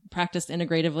really practiced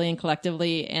integratively and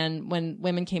collectively. And when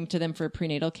women came to them for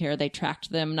prenatal care, they tracked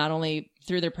them not only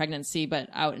through their pregnancy, but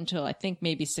out until I think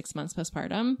maybe 6 months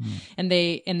postpartum. And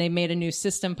they made a new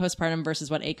system postpartum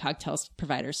versus what ACOG tells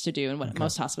providers to do and what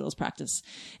most hospitals practice.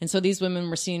 And so these women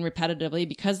were seen repetitively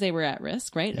because they were at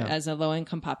risk, right? Yeah. As a low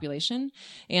income population,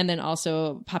 and then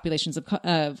also populations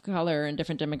of color and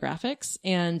different demographics.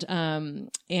 And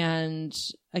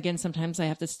again, sometimes I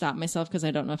have to stop myself because I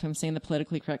don't know if I'm saying the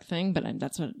politically correct thing, but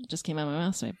that's what just came out of my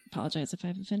mouth. So I apologize if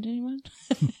I've offended anyone.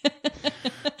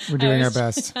 We're doing our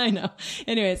best. I know.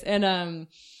 Anyways, and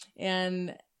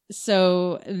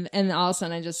so, and all of a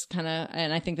sudden I just kind of,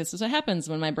 and I think this is what happens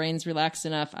when my brain's relaxed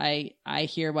enough. I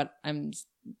hear what I'm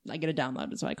I get a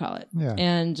download is what I call it. Yeah.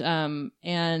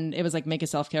 And it was like, make a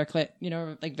self-care kit,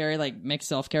 like very like make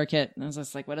self-care kit. And I was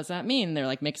just like, what does that mean? They're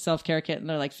like, make a self-care kit. And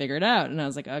they're like, figure it out. And I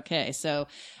was like, okay. So,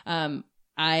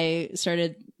 I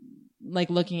started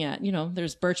like looking at,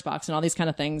 there's Birchbox and all these kind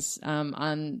of things,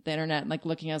 on the internet, like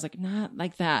looking, I was like, not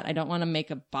like that. I don't want to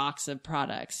make a box of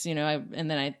products, and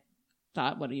then I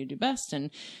thought, what do you do best?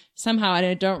 And somehow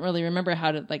I don't really remember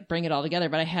how to like bring it all together,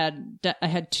 but I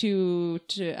had 2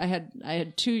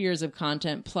 years of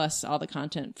content plus all the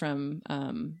content from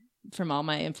all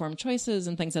my informed choices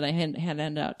and things that I had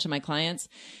handed out to my clients,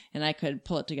 and I could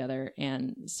pull it together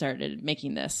and started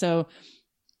making this. So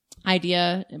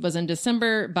idea was in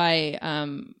December. By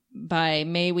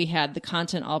May, we had the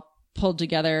content all pulled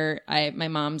together. My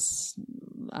mom's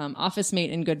office mate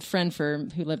and good friend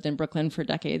who lived in Brooklyn for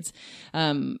decades,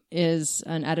 is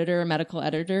a medical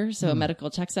editor, so a medical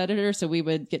text editor. So we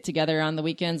would get together on the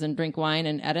weekends and drink wine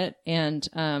and edit. And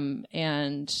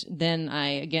then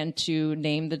again, to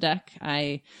name the deck,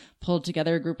 I pulled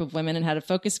together a group of women and had a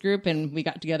focus group, and we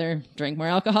got together, drank more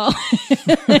alcohol,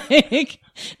 like,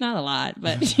 not a lot,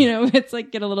 but it's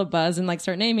like get a little buzz and like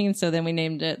start naming. And so then we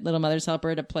named it Little Mother's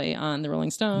Helper to play on the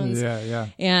Rolling Stones. Yeah.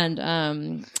 And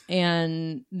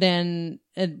then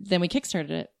we kickstarted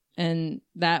it, and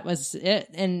that was it.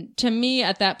 And to me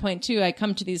at that point too, I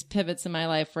come to these pivots in my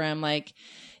life where I'm like,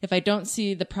 if I don't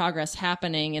see the progress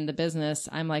happening in the business,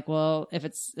 I'm like, well, if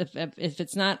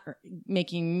it's not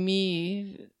making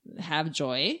me have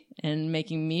joy and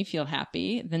making me feel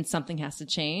happy, then something has to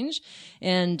change.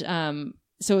 And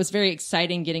so it was very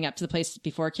exciting getting up to the place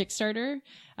before Kickstarter.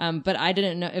 But I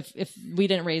didn't know if we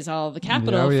didn't raise all the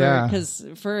capital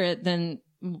for it, then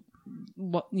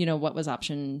what was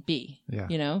option B,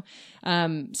 so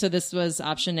this was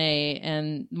option A.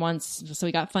 And so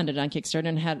we got funded on Kickstarter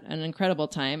and had an incredible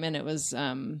time. And it was,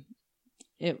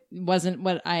 it wasn't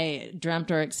what I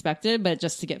dreamt or expected, but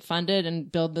just to get funded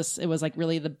and build this, it was like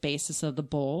really the basis of the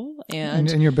bowl. And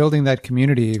you're building that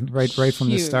community right from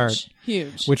the start.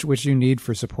 Huge. Which you need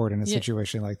for support in a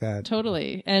situation like that.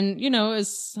 Totally. And, it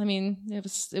was stunning.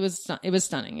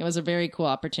 It was a very cool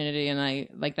opportunity. And I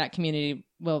like that community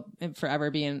will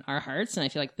forever be in our hearts. And I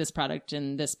feel like this product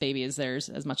and this baby is theirs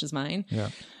as much as mine. Yeah.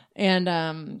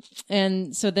 And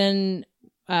so then,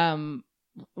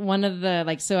 one of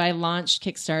the so I launched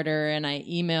Kickstarter and I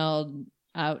emailed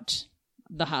out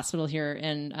the hospital here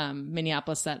in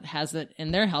Minneapolis that has it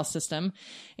in their health system.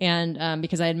 And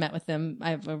because I had met with them,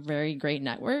 I have a very great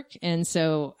network. And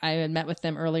so I had met with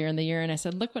them earlier in the year and I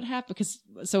said, look what happened.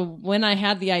 So when I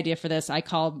had the idea for this, I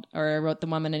wrote the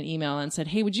woman an email and said,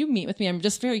 hey, would you meet with me? I'm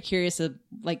just very curious of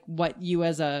like what you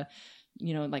as a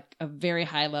like a very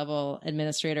high level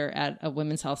administrator at a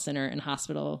women's health center and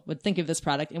hospital would think of this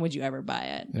product, and would you ever buy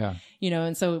it? Yeah.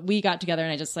 And so we got together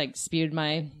and I just like spewed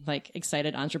my like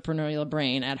excited entrepreneurial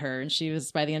brain at her. And she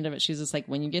was, by the end of it, she was just like,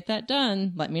 when you get that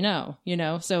done, let me know,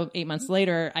 So 8 months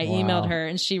later, I emailed her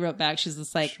and she wrote back. She's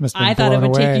just like, I thought it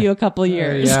would take you a couple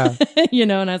years,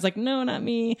 and I was like, no, not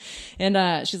me.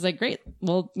 And, she's like, great.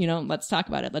 Well, let's talk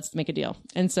about it. Let's make a deal.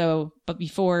 And so, but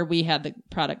before we had the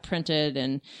product printed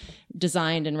and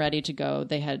designed and ready to go,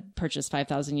 they had purchased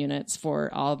 5,000 units for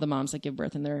all the moms that give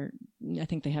birth in I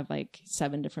think they have like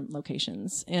 7 different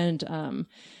locations. And,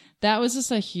 that was just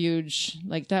a huge,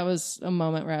 that was a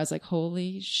moment where I was like,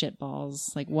 holy shit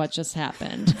balls. Like what just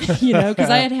happened? Cause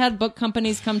I had book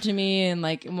companies come to me and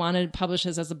like wanted to publish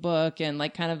this as a book and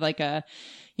like kind of like a,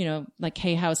 like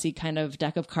Hay Housey kind of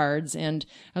deck of cards. And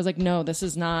I was like, no, this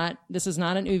is not an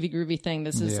oovy groovy thing.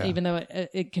 This is, even though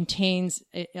it contains,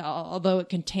 although it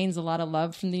contains a lot of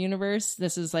love from the universe,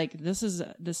 this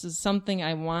is something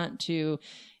I want to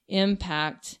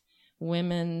impact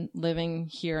women living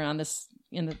here on this,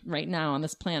 right now on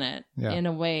this planet in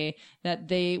a way that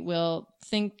they will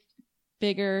think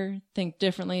bigger, think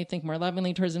differently, think more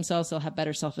lovingly towards themselves. They'll have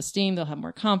better self-esteem. They'll have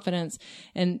more confidence,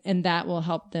 and that will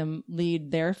help them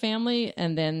lead their family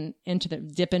and then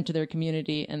dip into their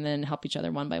community and then help each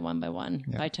other one by one,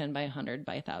 by 10, by 100,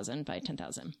 by 1,000, by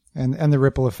 10,000. And the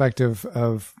ripple effect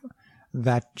of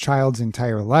that child's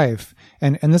entire life.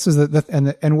 And this is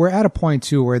and we're at a point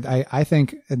too where I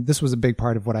think, and this was a big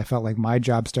part of what I felt like my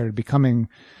job started becoming,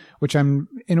 which I'm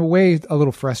in a way a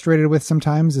little frustrated with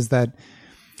sometimes, is that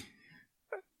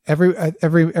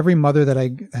every mother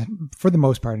that for the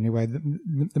most part anyway,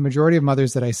 the majority of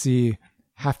mothers that I see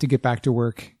have to get back to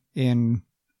work in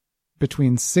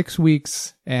between 6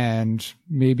 weeks and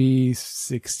maybe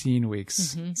 16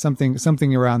 weeks,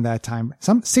 something around that time.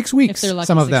 6 weeks, if they're lucky,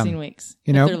 some of 16 them, weeks,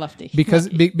 if they're lefty, because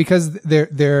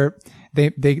they're they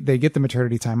get the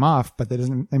maternity time off, but that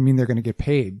doesn't mean they're going to get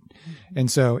paid. And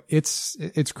so it's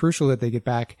crucial that they get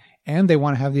back, and they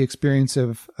want to have the experience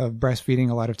of breastfeeding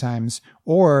a lot of times,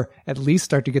 or at least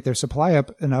start to get their supply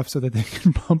up enough so that they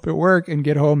can pump at work and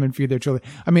get home and feed their children.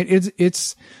 I mean,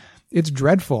 it's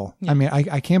dreadful. Yeah. I mean,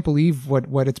 I can't believe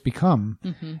what it's become.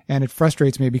 And it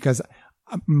frustrates me because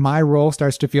my role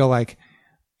starts to feel like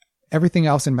everything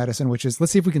else in medicine, which is,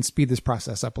 let's see if we can speed this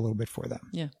process up a little bit for them.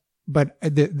 Yeah. But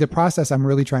the process I'm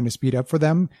really trying to speed up for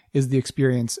them is the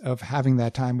experience of having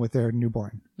that time with their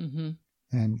newborn.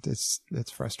 And it's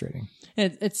frustrating.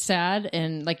 It's sad.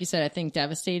 And like you said, I think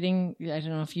devastating. I don't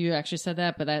know if you actually said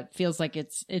that, but that feels like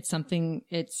it's something,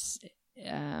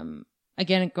 again,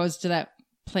 it goes to that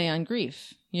play on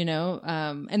grief, you know?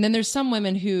 And then there's some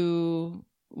women who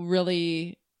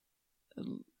really,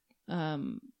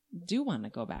 do want to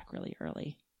go back really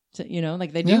early. So, you know,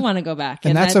 like they do want to go back.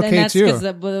 And that's okay and that's too.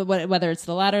 Because whether it's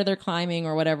the ladder they're climbing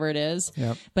or whatever it is.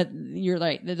 Yep. But you're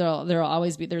right. There'll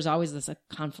always be, there's always this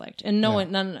conflict. And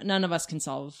none of us can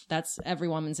solve. That's every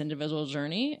woman's individual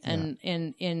journey. And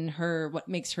in her, what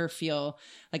makes her feel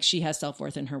like she has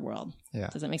self-worth in her world. Yeah.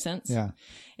 Does that make sense? Yeah.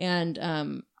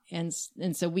 And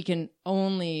so we can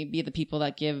only be the people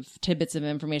that give tidbits of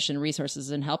information, resources,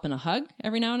 and help and a hug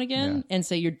every now and again, and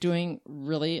say you're doing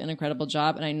really an incredible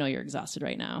job. And I know you're exhausted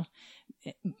right now,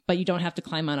 but you don't have to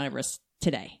climb Mount Everest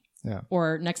today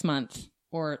or next month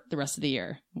or the rest of the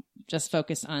year. Just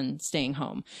focus on staying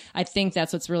home. I think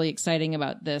that's what's really exciting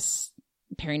about this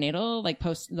perinatal,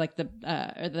 like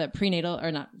the prenatal,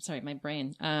 or not, sorry, my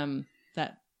brain, what am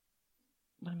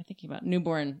I thinking about?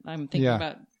 Newborn. I'm thinking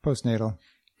about postnatal.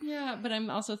 Yeah, but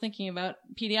I'm also thinking about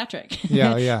pediatric.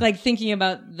 Yeah. Like thinking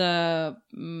about the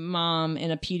mom in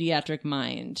a pediatric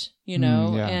mind, you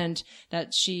know, and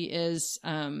that she is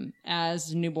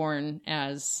as newborn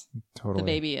as the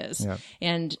baby is. Yeah.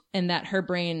 And that her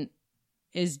brain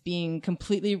is being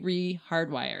completely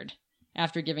re-hardwired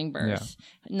after giving birth,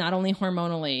 not only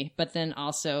hormonally, but then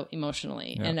also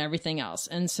emotionally and everything else.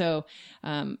 And so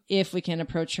if we can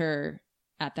approach her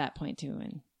at that point too,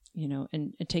 and you know,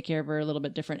 and take care of her a little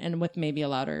bit different and with maybe a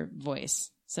louder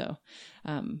voice. So,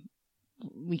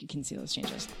 we can see those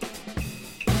changes.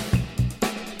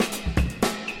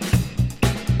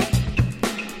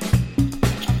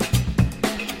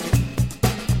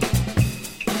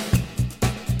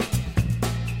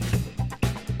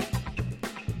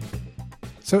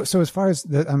 So as far as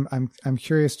I'm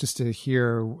curious just to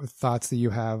hear thoughts that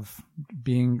you have,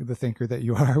 being the thinker that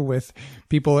you are, with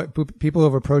people who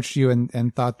have approached you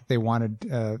and thought that they wanted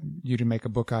you to make a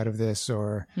book out of this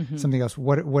or something else.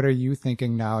 What are you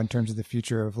thinking now in terms of the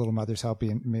future of Little Mother's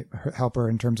Helper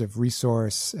in terms of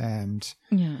resource and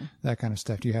that kind of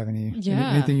stuff? Do you have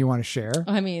anything you want to share?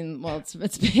 I mean, well,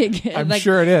 it's big. I'm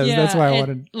sure it is. That's why I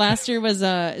wanted. Last year was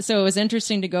so it was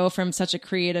interesting to go from such a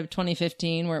creative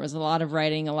 2015 where it was a lot of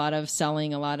writing, a lot of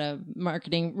selling, a lot of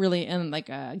marketing, really, and like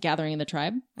gathering the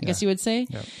tribe, I guess you would say.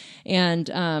 Yep.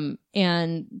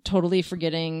 And totally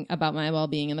forgetting about my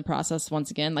well-being in the process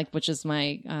once again, like, which was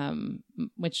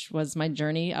my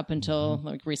journey up until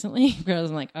like recently, because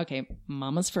I'm like, okay,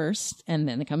 mama's first and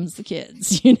then it comes the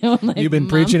kids, you know, like, you've been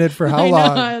preaching it for how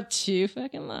long? Know, too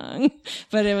fucking long,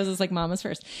 but it was just like mama's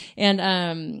first.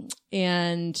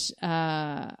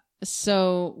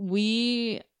 So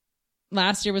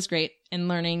last year was great in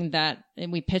learning that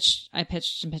I pitched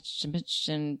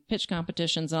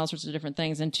competitions and all sorts of different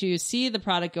things. And to see the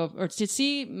product go, or to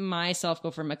see myself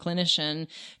go from a clinician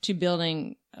to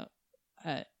building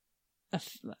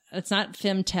it's not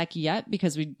femtech yet,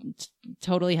 because we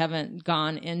totally haven't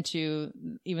gone into,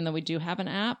 even though we do have an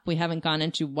app, we haven't gone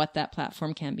into what that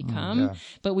platform can become,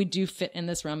 but we do fit in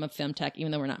this realm of femtech,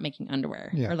 even though we're not making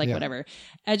underwear or whatever.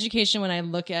 Education, when I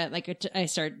look at, I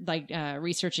start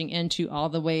researching into all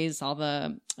the ways, all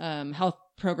the health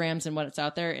programs and what's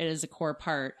out there, it is a core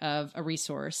part of a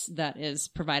resource that is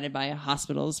provided by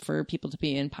hospitals for people to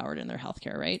be empowered in their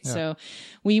healthcare, right? Yeah. So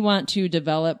we want to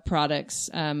develop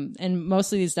products, and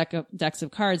mostly these decks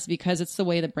of cards, because it's the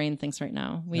way the brain thinks right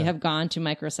now. We have gone to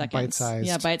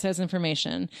microseconds. Bite-sized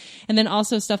information. And then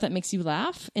also stuff that makes you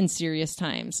laugh in serious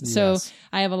times. Yes. So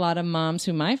I have a lot of moms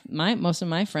who most of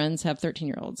my friends have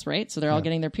 13-year-olds, right? So they're all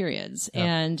getting their periods.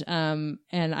 And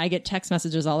I get text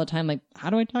messages all the time, like, how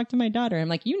do I talk to my daughter?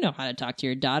 I'm like, you know how to talk to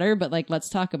your daughter, but like, let's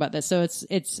talk about this. So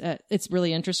it's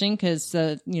really interesting, because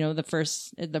the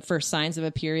first signs of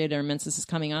a period or menses is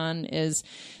coming on is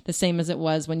the same as it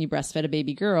was when you breastfed a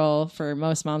baby girl. For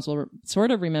most moms will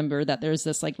sort of remember that there's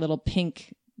this like little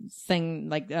pink thing,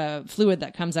 like fluid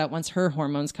that comes out once her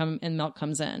hormones come and milk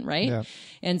comes in, right? Yeah.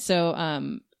 And so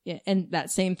and that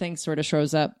same thing sort of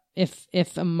shows up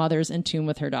if a mother's in tune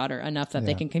with her daughter enough that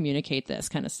they can communicate this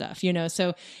kind of stuff, you know?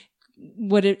 So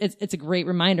it's a great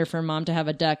reminder for a mom to have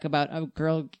a deck about a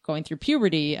girl going through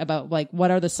puberty, about like, what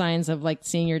are the signs of like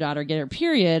seeing your daughter get her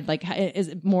period? Like, is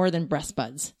it more than breast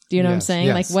buds? Do you know what I'm saying?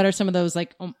 Yes. Like, what are some of those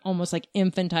like almost like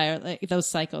infantile, like those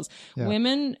cycles?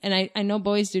 Women, and I know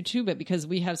boys do too, but because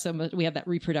we have that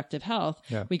reproductive health,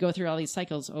 we go through all these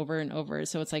cycles over and over.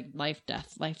 So it's like life,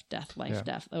 death,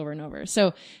 death over and over.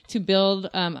 So to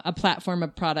build a platform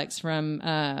of products from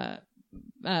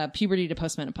puberty to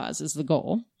postmenopause is the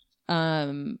goal.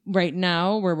 Right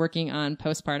now we're working on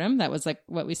postpartum. That was like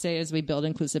what we say is we build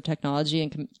inclusive technology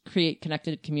and create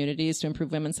connected communities to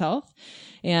improve women's health.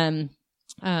 And,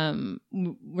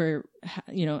 we're,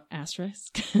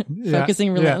 asterisk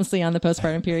focusing relentlessly on the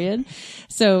postpartum period.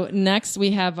 So next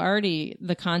we have already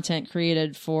the content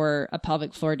created for a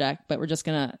pelvic floor deck, but we're just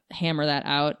going to hammer that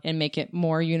out and make it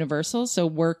more universal. So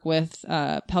work with,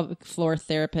 pelvic floor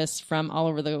therapists from all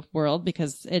over the world,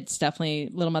 because it's definitely,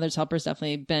 Little Mother's Helper's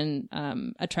definitely been,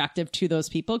 attractive to those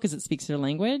people because it speaks their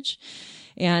language.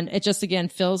 And it just, again,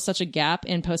 fills such a gap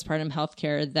in postpartum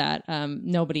healthcare that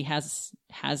nobody has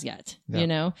yet, you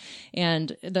know?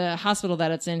 And the hospital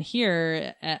that it's in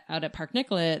here out at Park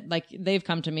Nicollet, like they've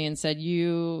come to me and said,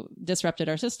 you disrupted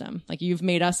our system. Like you've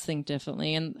made us think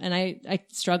differently. And I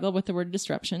struggle with the word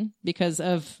disruption because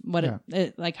of what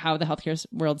like how the healthcare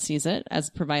world sees it as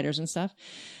providers and stuff.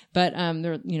 But,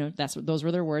 those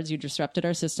were their words. You disrupted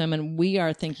our system. And we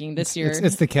are thinking this year.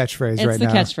 It's the catchphrase right now. It's the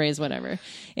catchphrase, whatever.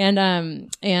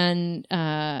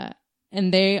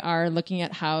 And they are looking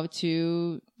at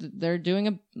they're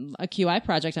doing a QI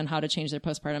project on how to change their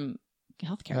postpartum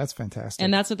healthcare. That's fantastic.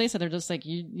 And that's what they said. They're just like,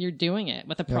 you're doing it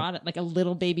with a product, like a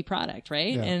little baby product,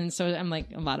 right? Yeah. And so I'm like,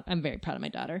 I'm very proud of my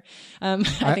daughter.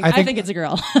 I think it's a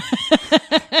girl.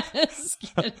 Just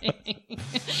kidding.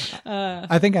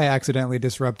 I think I accidentally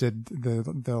disrupted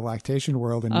the lactation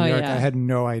world in New York. Yeah. I had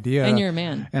no idea. And you're a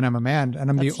man. And I'm a man. And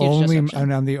I'm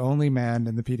the only man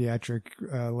in the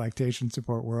pediatric lactation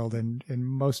support world in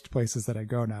most places that I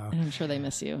go now. And I'm sure they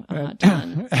miss you a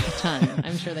ton.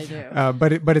 I'm sure they do.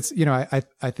 But it's,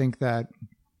 I think that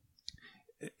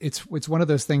it's one of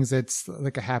those things that's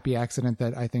like a happy accident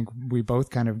that I think we both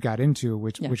kind of got into,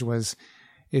 which was,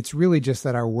 it's really just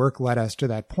that our work led us to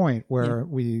that point where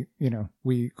we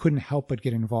couldn't help but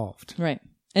get involved. Right.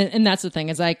 And that's the thing,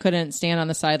 is I couldn't stand on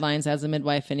the sidelines as a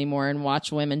midwife anymore and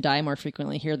watch women die more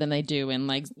frequently here than they do in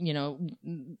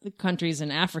countries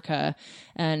in Africa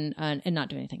and not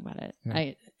do anything about it.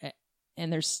 Yeah.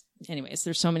 There's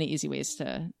so many easy ways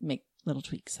to make little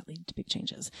tweaks that lead to big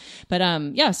changes. But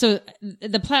so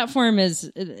the platform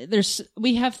is,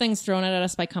 we have things thrown at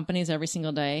us by companies every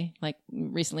single day. Like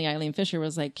recently Eileen Fisher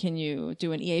was like, can you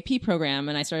do an EAP program?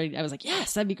 And I was like,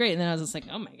 yes, that'd be great. And then I was just like,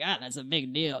 oh my God, that's a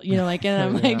big deal. And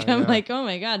I'm like, oh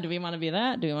my God, do we want to be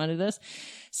that? Do we want to do this?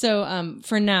 So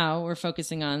for now we're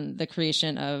focusing on the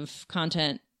creation of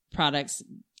content products,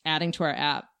 adding to our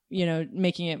app,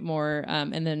 making it more,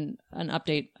 and then an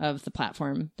update of the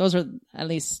platform. Those are at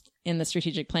least in the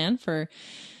strategic plan for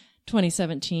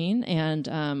 2017.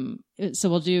 And, so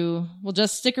we'll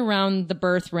just stick around the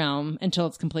birth realm until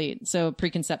it's complete. So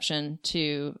preconception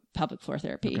to pelvic floor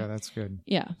therapy. Okay, that's good.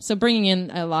 Yeah. So bringing in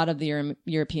a lot of the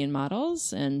European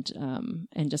models and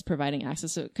just providing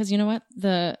access. Cause you know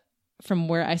what? From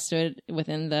where I stood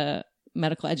within the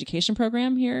medical education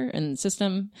program here and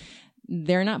system,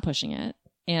 they're not pushing it.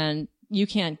 And you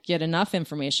can't get enough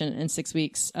information in 6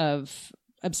 weeks of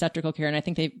obstetrical care. And I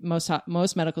think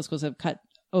most medical schools have cut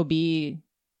the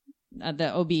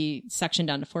OB section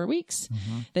down to 4 weeks.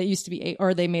 Mm-hmm. That used to be 8,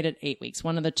 or they made it 8 weeks,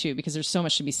 one of the two, because there's so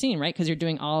much to be seen, right? Because you're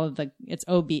doing it's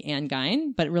OB and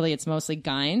GYN, but really it's mostly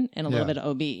GYN and a little bit of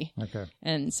OB. Okay.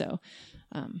 And so,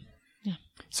 yeah.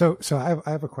 So I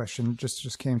have a question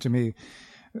just came to me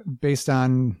based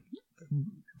on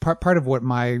part of what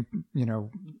my,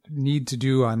 need to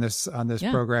do on this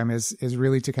program is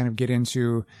really to kind of get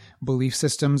into belief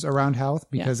systems around health,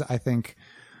 because I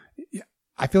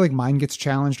feel like mine gets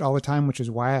challenged all the time, which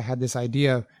is why I had this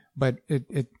idea, but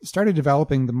it started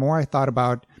developing the more I thought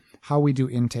about how we do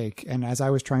intake. And as I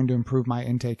was trying to improve my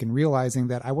intake and realizing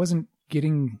that I wasn't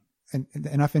getting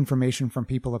enough information from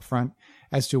people up front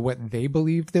as to what they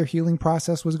believed their healing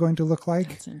process was going to look like.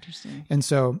 That's interesting. And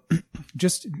so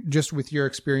just with your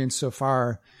experience so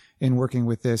far in working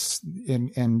with this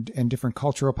and different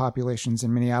cultural populations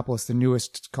in Minneapolis, the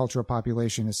newest cultural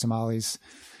population is Somalis.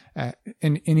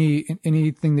 And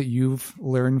anything that you've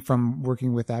learned from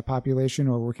working with that population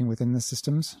or working within the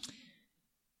systems?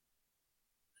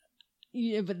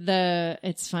 Yeah, but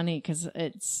it's funny because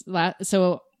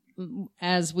so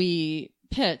as we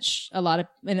pitch, a lot of,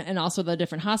 and also the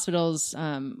different hospitals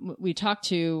we talked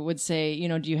to would say,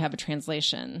 do you have a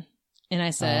translation? And I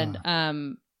said,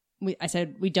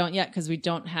 we don't yet because we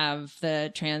don't have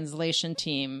the translation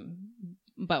team.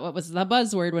 But what was the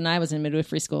buzzword when I was in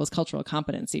midwifery school was cultural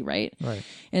competency, right? Right.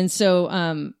 And so,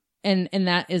 and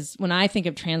that is when I think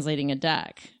of translating a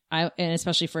deck, and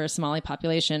especially for a Somali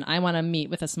population, I want to meet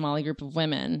with a Somali group of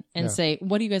women and say,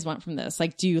 what do you guys want from this?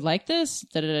 Like, do you like this?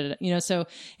 So,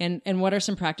 and what are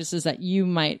some practices that you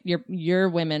might, your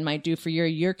women might do for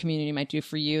your community might do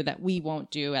for you that we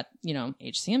won't do at,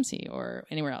 HCMC or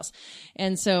anywhere else.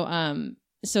 And so,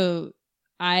 so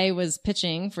I was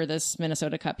pitching for this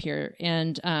Minnesota Cup here,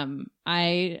 and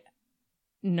I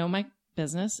know my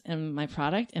business and my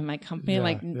product and my company,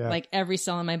 like every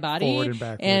cell in my body, forward and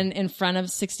backward. And in front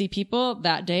of 60 people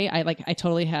that day, I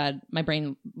totally had my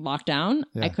brain locked down.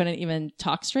 I couldn't even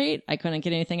talk straight. I couldn't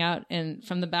get anything out. And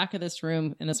from the back of this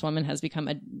room, and this woman has become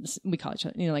we call each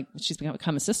other, she's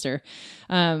become a sister.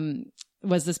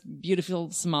 Was this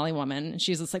beautiful Somali woman.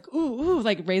 She's just like, ooh,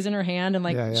 like raising her hand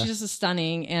and she's just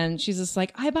stunning. And she's just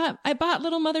like, I bought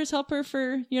Little Mother's Helper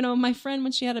for, my friend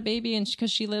when she had a baby, and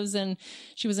because she was in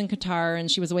Qatar and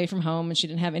she was away from home and she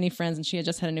didn't have any friends and she had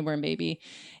just had a newborn baby.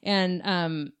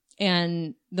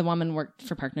 And the woman worked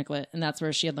for Park Nicollet, and that's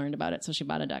where she had learned about it. So she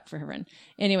bought a deck for her friend.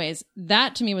 Anyways,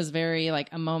 that to me was very like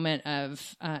a moment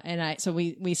of, so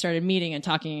we started meeting and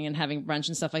talking and having brunch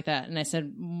and stuff like that. And I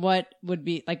said, what would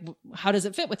be like, how does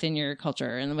it fit within your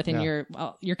culture and within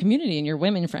your community and your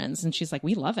women friends? And she's like,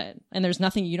 we love it. And there's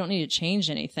nothing, you don't need to change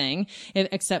anything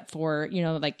except for,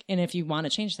 and if you want to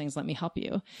change things, let me help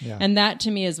you. Yeah. And that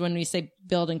to me is when we say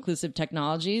build inclusive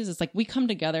technologies, it's like we come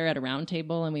together at a round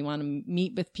table and we want to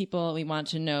meet with people. We want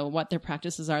to know what their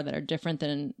practices are that are different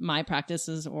than my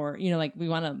practices, or, we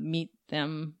want to meet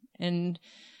them, and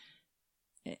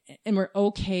we're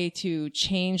okay to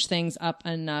change things up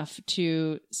enough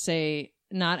to say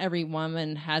not every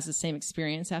woman has the same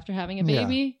experience after having a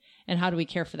baby. And how do we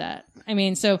care for that? I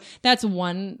mean, so that's it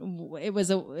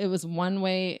was one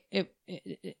way.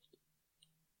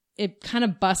 It kind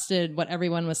of busted what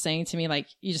everyone was saying to me. Like,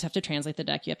 you just have to translate the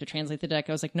deck. You have to translate the deck.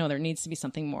 I was like, no, there needs to be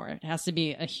something more. It has to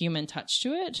be a human touch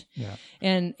to it. Yeah.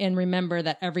 And remember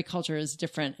that every culture is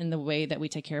different in the way that we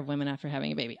take care of women after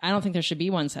having a baby. I don't think there should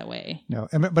be one set way. No,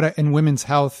 but in women's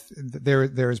health,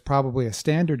 there is probably a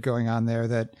standard going on there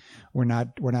that we're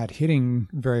not hitting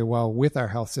very well with our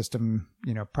health system,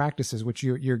 practices, which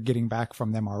you're getting back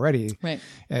from them already. Right.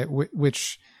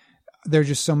 Which there are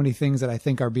just so many things that I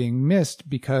think are being missed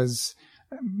because,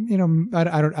 I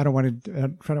don't want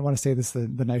to say this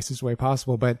the nicest way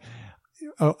possible, but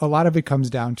a lot of it comes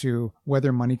down to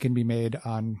whether money can be made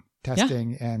on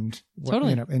testing and,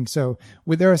 totally. And so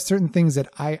there are certain things that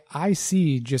I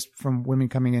see just from women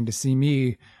coming in to see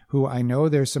me who I know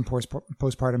there's some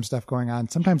postpartum stuff going on.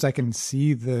 Sometimes I can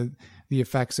see the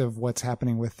effects of what's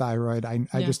happening with thyroid.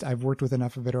 I've worked with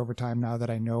enough of it over time now that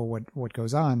I know what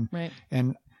goes on. Right.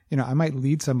 And I might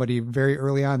lead somebody very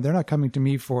early on. They're not coming to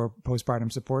me for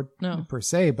postpartum support per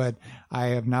se, but I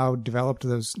have now developed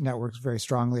those networks very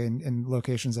strongly in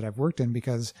locations that I've worked in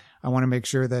because I want to make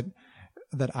sure that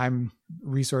I'm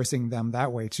resourcing them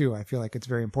that way too. I feel like it's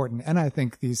very important. And I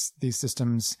think these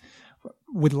systems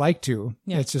would like to.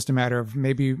 Yeah. It's just a matter of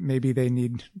maybe they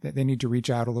need to reach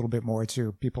out a little bit more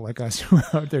to people like us who are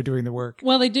out there doing the work.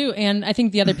 Well, they do. And I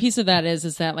think the other piece of that is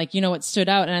that what stood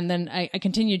out. And then I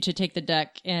continued to take the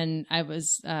deck, and I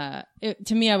was, to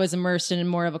me, I was immersed in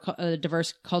more of a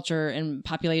diverse culture and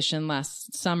population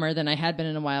last summer than I had been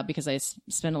in a while, because I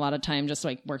spent a lot of time just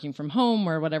like working from home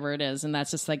or whatever it is. And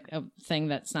that's just like a thing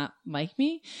that's not like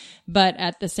me. But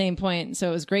at the same point, so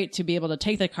it was great to be able to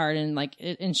take the card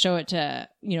and show it to,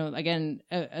 again,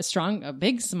 a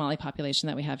big Somali population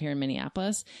that we have here in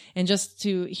Minneapolis, and just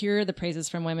to hear the praises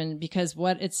from women, because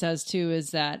what it says too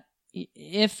is that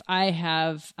if I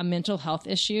have a mental health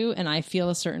issue and I feel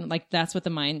a certain, that's what the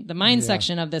mind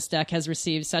section of this deck has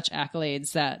received such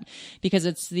accolades, that because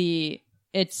it's the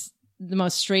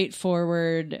most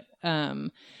straightforward,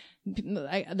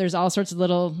 there's all sorts of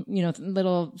little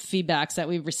feedbacks that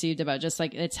we've received about just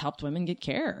it's helped women get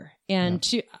care. And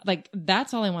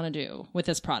that's all I want to do with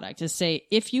this product is say,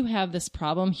 if you have this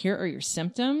problem, here are your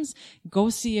symptoms, go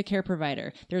see a care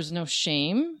provider. There's no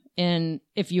shame. And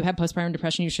if you have postpartum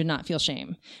depression, you should not feel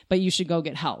shame, but you should go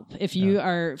get help. If you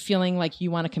are feeling like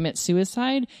you want to commit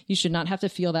suicide, you should not have to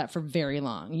feel that for very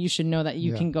long. You should know that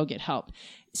you can go get help.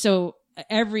 So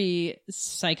every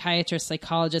psychiatrist,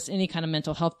 psychologist, any kind of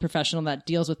mental health professional that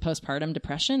deals with postpartum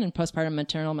depression and postpartum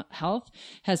maternal health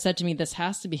has said to me, this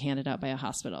has to be handed out by a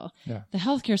hospital. Yeah. The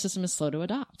healthcare system is slow to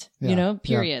adopt, Yeah.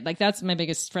 period. Like that's my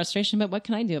biggest frustration, but what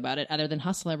can I do about it other than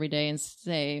hustle every day and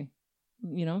say,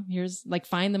 here's like,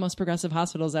 find the most progressive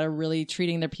hospitals that are really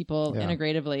treating their people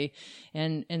integratively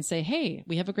and say, hey,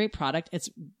 we have a great product. It's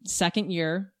second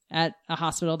year at a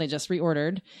hospital. They just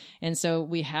reordered. And so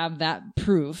we have that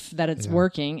proof that it's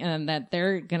working and that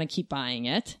they're going to keep buying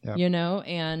it,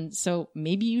 and so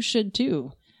maybe you should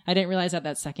too. I didn't realize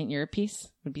that second year piece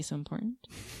would be so important,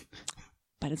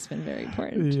 but it's been very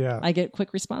important. Yeah. I get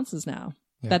quick responses now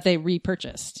that they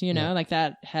repurchased, like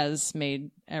that has made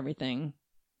everything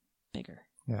bigger.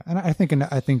 Yeah. And I think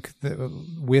that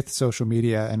with social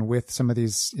media and with some of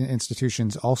these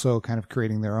institutions also kind of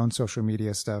creating their own social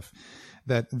media stuff,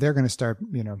 that they're going to start,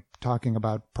 talking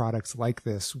about products like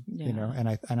this,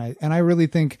 and I really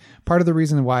think part of the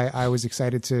reason why I was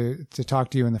excited to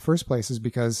talk to you in the first place is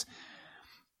because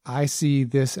I see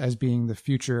this as being the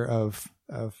future of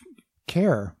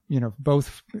care,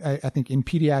 both I think in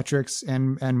pediatrics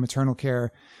and maternal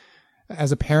care.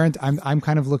 As a parent, I'm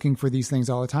kind of looking for these things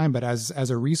all the time, but as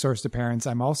a resource to parents,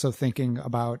 I'm also thinking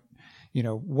about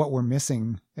what we're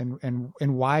missing and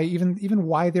why even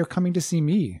why they're coming to see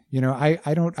me.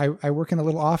 I work in a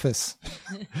little office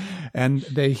and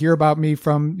they hear about me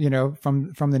from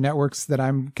the networks that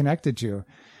I'm connected to.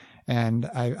 And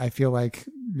I feel like,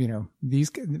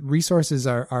 these resources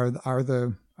are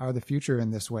the future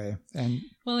in this way. And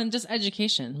just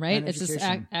education, right? It's just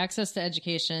access to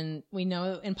education. We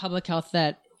know in public health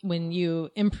that when you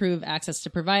improve access to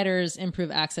providers,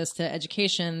 improve access to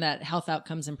education, that health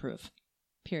outcomes improve.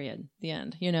 Period. The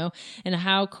end, and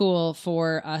how cool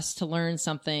for us to learn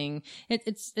something.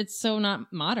 It's so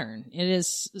not modern. It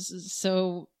is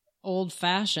so old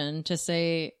fashioned to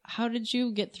say, how did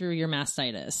you get through your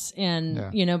mastitis?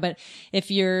 And, but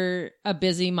if you're a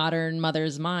busy modern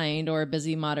mother's mind or a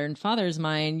busy modern father's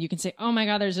mind, you can say, oh my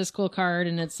God, there's this cool card.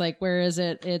 And it's like, where is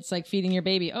it? It's like feeding your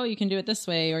baby. Oh, you can do it this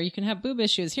way, or you can have boob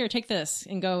issues. Here, take this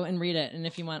and go and read it. And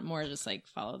if you want more, just like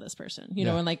follow this person,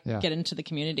 and get into the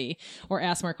community or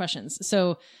ask more questions.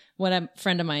 So what a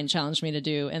friend of mine challenged me to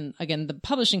do, and again, the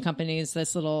publishing companies,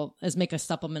 is make a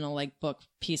supplemental book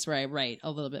piece where I write a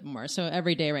little bit more. So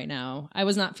every day right now, I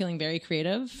was not feeling very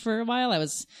creative for a while. I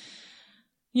was,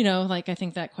 I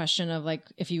think that question of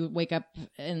if you wake up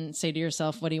and say to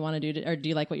yourself, what do you want to do? Or do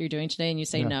you like what you're doing today? And you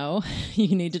say no,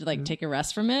 you need to take a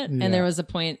rest from it. Yeah. And there was a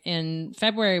point in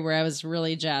February where I was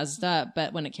really jazzed up,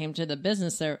 but when it came to the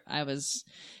business there, I was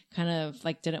kind of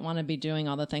didn't want to be doing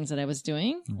all the things that I was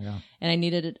doing. Yeah. And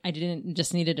I didn't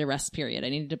just needed a rest period. I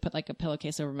needed to put a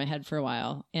pillowcase over my head for a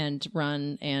while and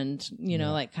run and,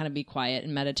 kind of be quiet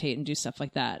and meditate and do stuff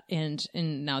like that. And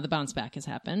now the bounce back has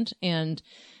happened. And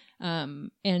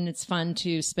it's fun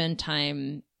to spend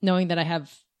time knowing that I have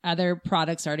other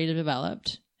products already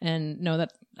developed and know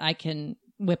that I can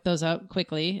whip those out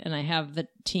quickly. And I have the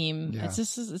team. Yeah. It's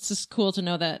just cool to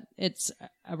know that it's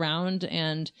around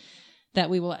and that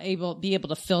we will be able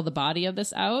to fill the body of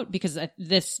this out, because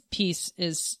this piece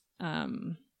is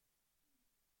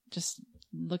just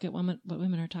look at what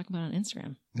women are talking about on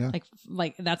Instagram. Yeah.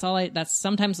 That's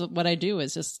sometimes what I do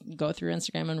is just go through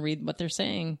Instagram and read what they're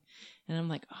saying. And I'm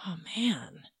like, oh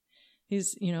man,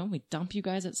 we dump you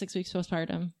guys at 6 weeks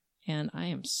postpartum and I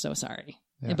am so sorry.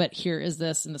 Yeah. But here is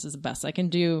this, and this is the best I can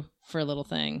do for a little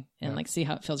thing, and see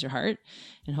how it fills your heart,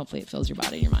 and hopefully it fills your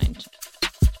body, your mind.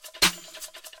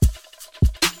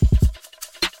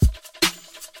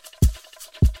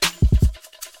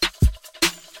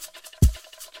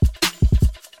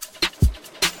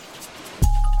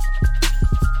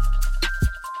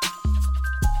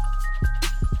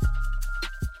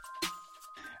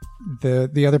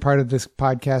 The other part of this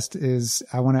podcast is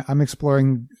I'm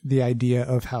exploring the idea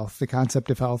of health, the concept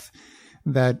of health,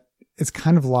 that it's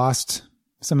kind of lost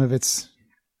some of its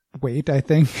weight, I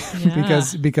think,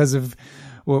 because of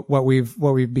what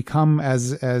we've become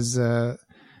as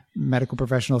medical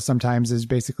professionals sometimes is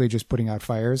basically just putting out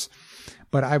fires.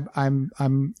 But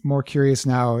I'm more curious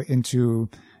now into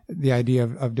the idea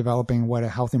of developing what a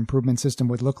health improvement system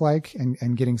would look like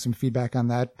and getting some feedback on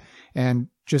that and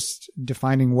just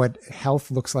defining what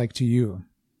health looks like to you.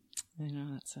 I know,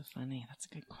 that's so funny. That's a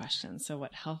good question. So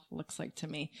what health looks like to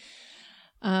me?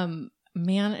 Man,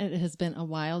 it has been a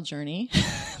wild journey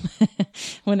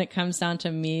when it comes down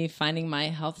to me finding my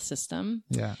health system.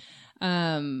 Yeah.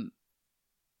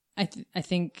 I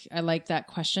think I like that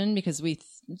question because we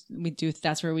do,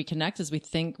 that's where we connect, is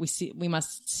we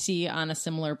must see on a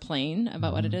similar plane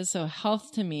about what it is. So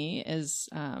health to me is,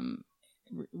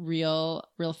 real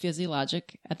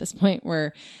physiologic at this point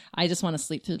where I just want to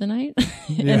sleep through the night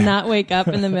and not wake up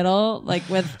in the middle, like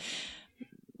with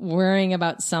worrying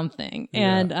about something.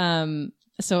 And,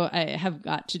 so I have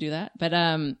got to do that. But,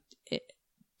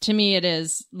 to me, it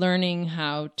is learning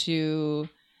how to,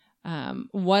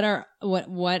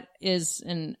 what is,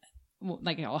 and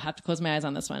like I'll have to close my eyes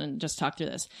on this one and just talk through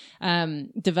this.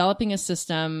 Developing a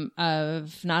system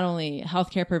of not only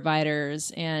healthcare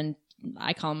providers and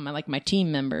I call them my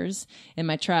team members in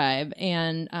my tribe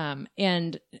and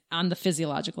on the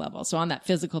physiological level. So on that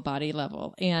physical body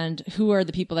level, and who are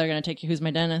the people that are going to take you? Who's my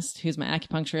dentist? Who's my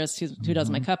acupuncturist? Who does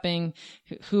my cupping?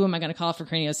 Who am I going to call for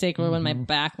craniosacral when my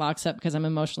back locks up because I'm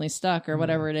emotionally stuck or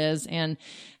whatever it is? And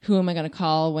who am I going to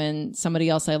call when somebody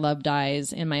else I love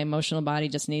dies and my emotional body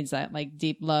just needs that like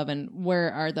deep love? And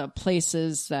where are the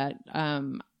places that,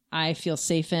 I feel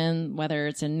safe in, whether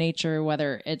it's in nature,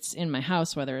 whether it's in my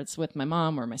house, whether it's with my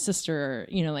mom or my sister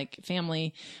or, like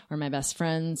family or my best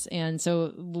friends. And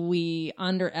so we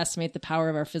underestimate the power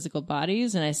of our physical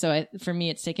bodies. And for me,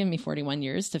 it's taken me 41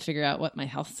 years to figure out what my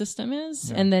health system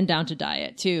is and then down to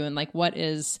diet too. And like, what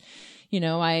is,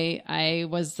 I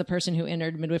was the person who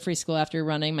entered midwifery school after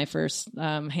running my first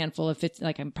handful of 50,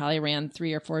 like I probably ran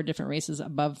 3 or 4 different races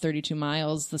above 32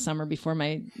 miles the summer before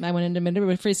I went into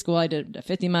midwifery school. I did a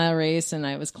 50-mile race and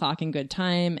I was clocking good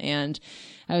time and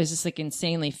I was just like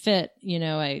insanely fit.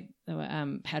 I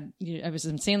was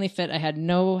insanely fit. I had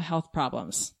no health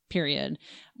problems, period.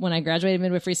 When I graduated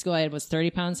midwifery school, I was 30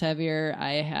 pounds heavier.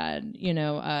 I had,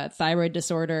 a thyroid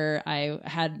disorder. I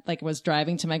was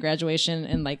driving to my graduation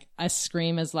and like a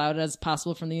scream as loud as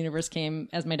possible from the universe came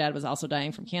as my dad was also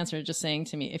dying from cancer, just saying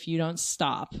to me, if you don't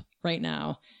stop right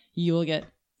now, you will get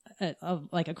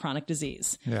a chronic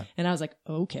disease. Yeah. And I was like,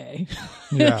 okay.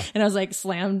 Yeah. And I was like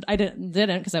slammed. I didn't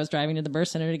because I was driving to the birth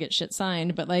center to get shit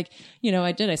signed. But like,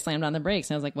 I slammed on the brakes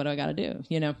and I was like, what do I got to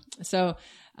do? So,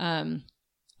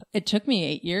 it took me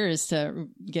 8 years to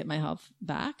get my health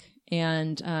back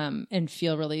and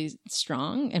feel really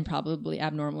strong and probably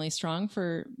abnormally strong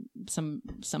for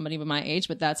somebody of my age.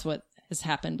 But that's what has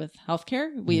happened with healthcare.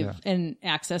 And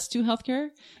access to healthcare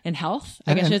and health.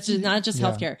 I guess it's not just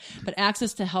healthcare, but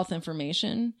access to health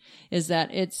information is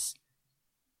that it's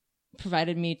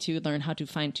provided me to learn how to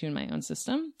fine tune my own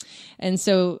system. And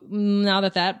so now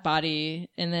that body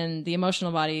and then the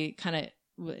emotional body kind of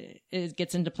it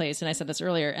gets into place. And I said this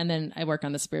earlier, and then I work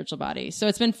on the spiritual body. So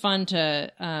it's been fun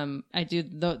to,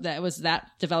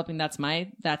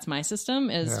 that's my system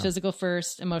is physical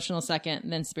first, emotional second,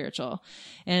 and then spiritual.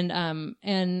 And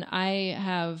I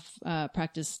have,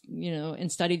 practiced,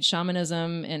 and studied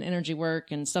shamanism and energy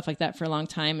work and stuff like that for a long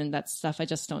time. And that's stuff I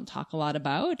just don't talk a lot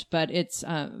about, but it's,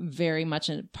 very much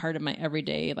a part of my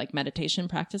everyday, like meditation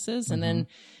practices. And then,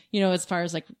 as far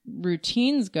as like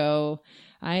routines go,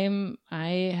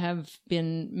 I have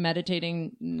been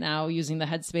meditating now using the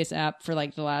Headspace app for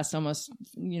like the last almost,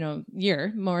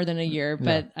 year, more than a year,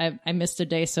 but I missed a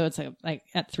day. So it's like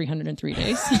at 303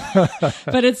 days,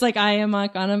 but it's like, I am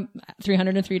like on a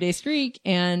 303 day streak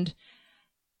and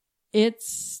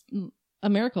it's a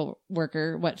miracle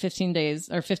worker. What 15 days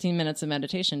or 15 minutes of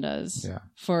meditation does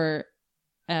for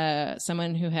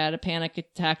someone who had a panic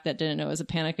attack that didn't know it was a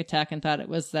panic attack and thought it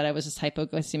was that I was just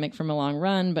hypoglycemic from a long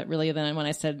run. But really then when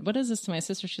I said, what is this to my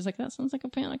sister? She's like, that sounds like a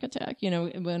panic attack.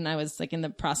 When I was like in the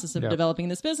process of developing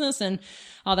this business and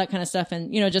all that kind of stuff.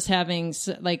 And, just having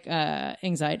like,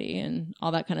 anxiety and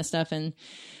all that kind of stuff. And,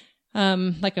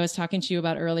 like I was talking to you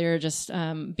about earlier, just,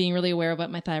 being really aware of what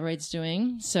my thyroid's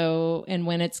doing. So, and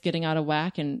when it's getting out of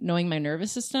whack and knowing my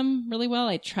nervous system really well,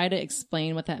 I try to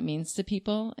explain what that means to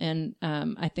people. And,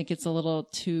 I think it's a little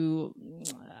too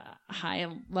high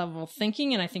level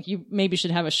thinking. And I think you maybe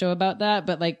should have a show about that,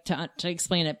 but like to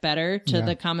explain it better to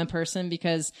the common person,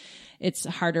 because it's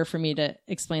harder for me to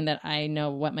explain that I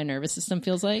know what my nervous system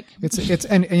feels like. The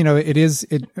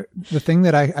thing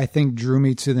that I think drew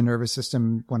me to the nervous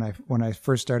system when I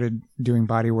first started doing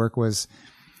body work was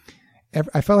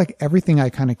I felt like everything I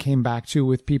kind of came back to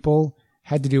with people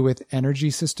had to do with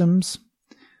energy systems.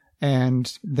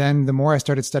 And then the more I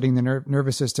started studying the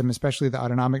nervous system, especially the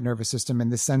autonomic nervous system,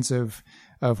 and the sense of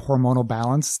hormonal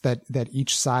balance that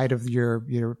each side of your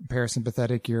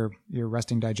parasympathetic, your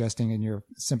resting, digesting, and your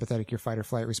sympathetic, your fight or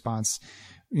flight response,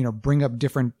 bring up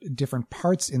different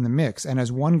parts in the mix. And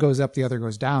as one goes up, the other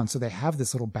goes down. So they have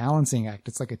this little balancing act.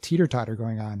 It's like a teeter-totter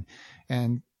going on.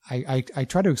 And I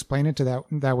try to explain it to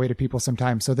that way to people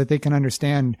sometimes so that they can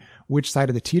understand which side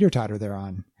of the teeter-totter they're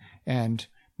on. And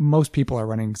most people are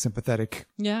running sympathetic.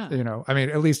 Yeah. I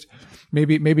mean, at least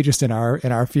maybe just in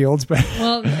our fields, but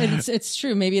well, it's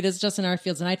true. Maybe it is just in our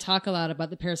fields. And I talk a lot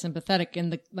about the parasympathetic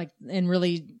and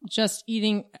really just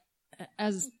eating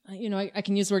as, I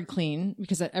can use the word clean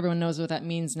because everyone knows what that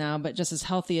means now, but just as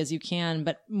healthy as you can,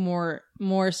 but more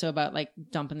so about like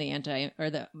dumping the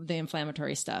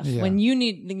inflammatory stuff. Yeah. When you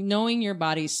knowing your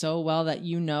body so well that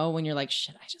when you're like,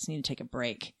 shit, I just need to take a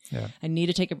break. Yeah. I need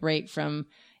to take a break from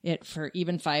it for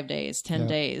even 5 days, 10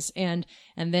 days. And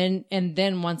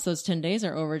then once those 10 days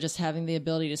are over, just having the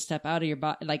ability to step out of your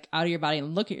body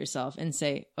and look at yourself and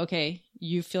say, okay,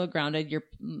 you feel grounded. You're,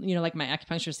 like my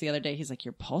acupuncturist the other day, he's like,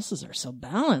 your pulses are so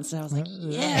balanced. And I was like,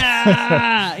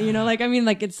 yeah,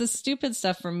 it's this stupid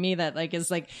stuff for me that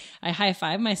is like, I high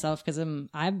five myself because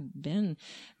I've been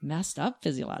messed up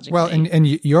physiologically. Well, and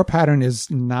your pattern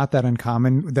is not that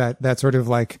uncommon, that sort of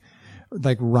like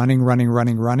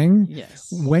running.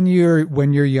 Yes. When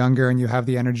you're younger and you have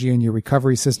the energy and your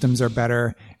recovery systems are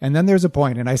better. And then there's a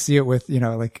point, and I see it with, you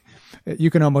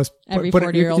can almost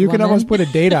almost put a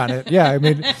date on it. Yeah. I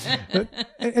mean,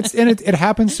 it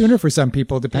happens sooner for some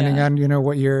people depending on,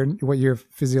 what your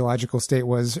physiological state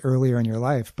was earlier in your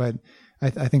life. But I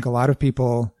think a lot of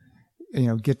people,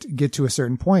 get to a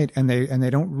certain point and they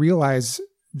don't realize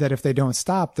that if they don't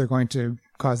stop, they're going to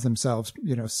cause themselves,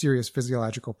 serious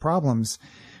physiological problems,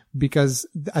 because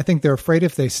I think they're afraid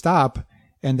if they stop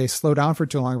and they slow down for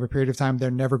too long of a period of time,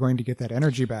 they're never going to get that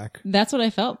energy back. That's what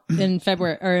I felt in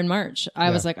February or in March.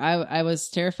 I was like, I was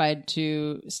terrified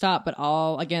to stop, but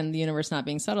the universe not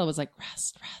being subtle was like,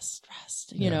 rest,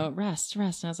 rest. And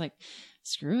I was like,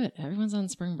 screw it. Everyone's on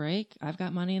spring break. I've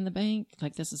got money in the bank.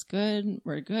 Like, this is good.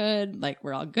 We're good. Like,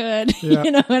 we're all good. Yeah.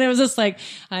 And it was just like,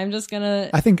 I'm just gonna.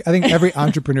 I think every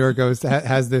entrepreneur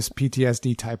has this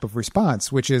PTSD type of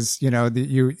response, which is, you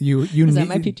Is that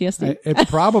my PTSD? It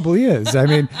probably is. I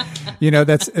mean,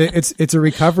 it's a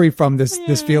recovery from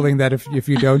this feeling that if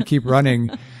you don't keep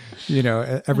running,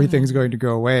 everything's going to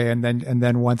go away. And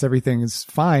then once everything is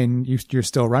fine, you're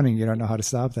still running. You don't know how to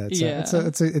stop that.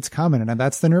 So it's common. And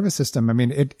that's the nervous system. I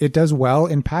mean, it does well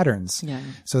in patterns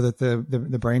so that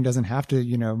the brain doesn't have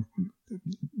to,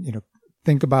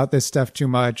 think about this stuff too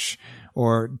much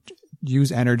or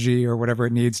use energy or whatever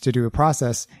it needs to do a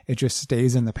process. It just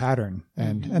stays in the pattern.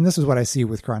 And this is what I see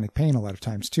with chronic pain a lot of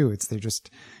times too. It's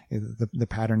the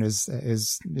pattern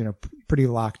is pretty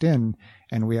locked in,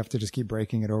 and we have to just keep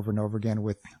breaking it over and over again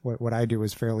with what I do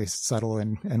is fairly subtle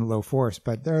and low force,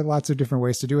 but there are lots of different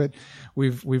ways to do it.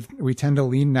 We tend to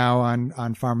lean now on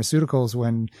pharmaceuticals.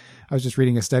 When I was just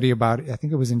reading a study about, I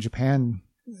think it was in Japan,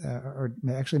 or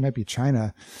actually it might be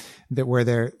China, that where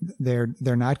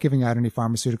they're not giving out any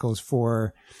pharmaceuticals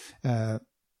for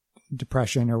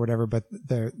depression or whatever, but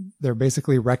they're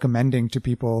basically recommending to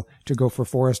people to go for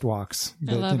forest walks.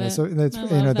 I love it. So that's I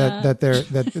love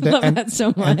that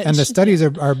so much. And the studies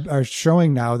are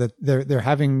showing now that they're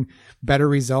having better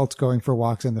results going for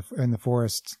walks in the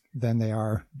forest than they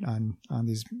are on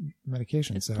these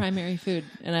medications. It's primary food.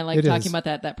 And I like talking about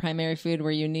that primary food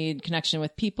where you need connection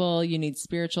with people, you need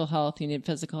spiritual health, you need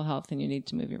physical health, and you need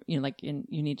to move you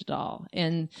need it all.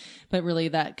 But really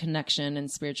that connection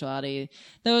and spirituality,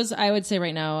 those I would say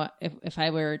right now, if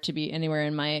I were to be anywhere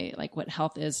in my, like what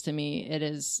health is to me, it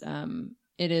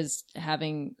is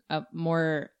having a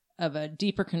more of a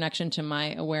deeper connection to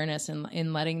my awareness and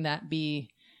in letting that be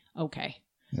okay.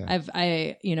 Yeah.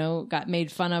 I got made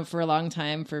fun of for a long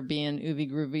time for being oovy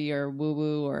groovy or woo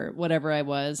woo or whatever I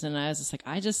was. And I was just like,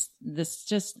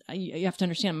 you have to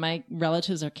understand, my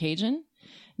relatives are Cajun.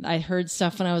 I heard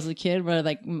stuff when I was a kid where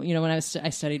when I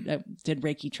did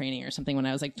Reiki training or something when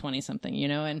I was like 20 something,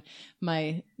 and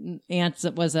my aunt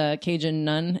was a Cajun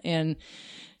nun, and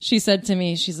she said to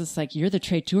me, she's just like, you're the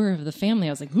traiteur of the family.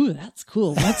 I was like, ooh, that's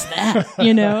cool. What's that?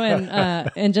 And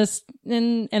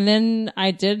then I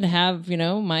did have,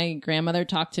 my grandmother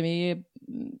talk to me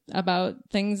about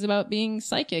things about being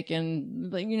psychic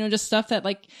and just stuff that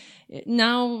it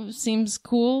now seems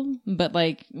cool, but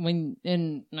when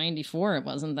in 94, it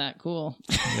wasn't that cool,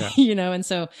 yeah. And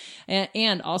so,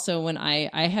 and also when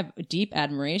I have deep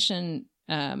admiration,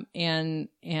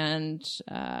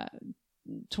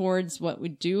 towards what we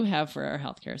do have for our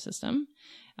healthcare system.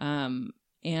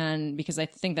 And because I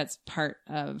think that's part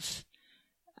of,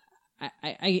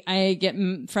 I get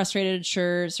frustrated,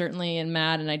 sure, certainly, and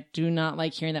mad, and I do not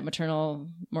like hearing that maternal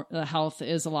health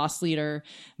is a lost leader.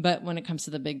 But when it comes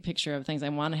to the big picture of things, I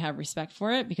want to have respect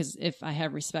for it, because if I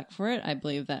have respect for it, I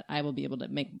believe that I will be able to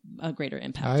make a greater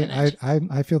impact in it.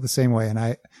 I feel the same way, and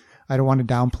I don't want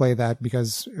to downplay that,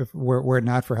 because if were it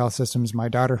not for health systems, my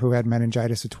daughter, who had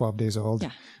meningitis at 12 days old,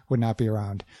 would not be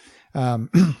around.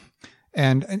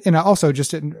 And also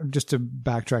just to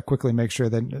backtrack quickly, make sure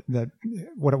that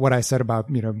what I said about,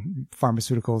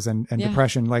 pharmaceuticals and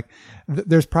depression, like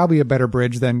there's probably a better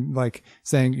bridge than like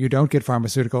saying you don't get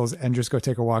pharmaceuticals and just go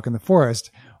take a walk in the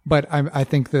forest. But I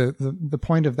think the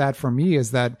point of that for me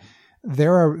is that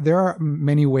there are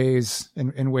many ways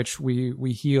in which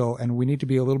we heal, and we need to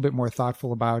be a little bit more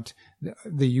thoughtful about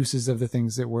the uses of the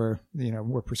things that we're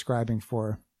prescribing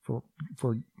for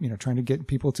trying to get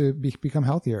people to become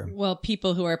healthier. Well,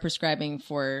 people who are prescribing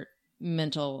for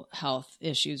mental health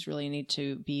issues really need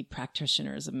to be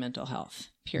practitioners of mental health,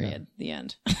 period. Yeah. The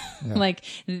end. Yeah. Like,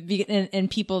 and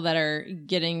people that are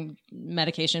getting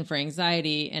medication for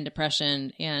anxiety and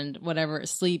depression and whatever,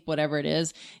 sleep, whatever it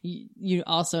is, you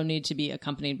also need to be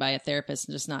accompanied by a therapist,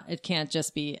 and it can't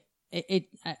just be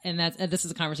and this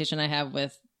is a conversation I have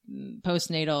with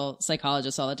postnatal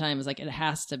psychologists all the time, is like, there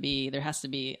has to be a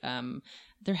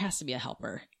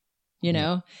helper,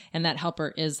 and that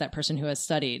helper is that person who has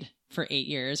studied for 8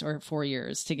 years or 4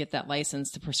 years to get that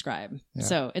license to prescribe. Yeah.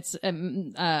 So it's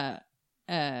the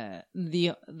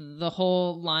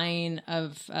whole line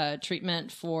of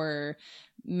treatment for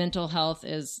mental health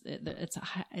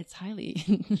it's highly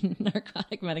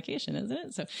narcotic medication, isn't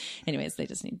it? So anyways, they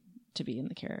just need to be in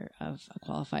the care of a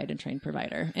qualified and trained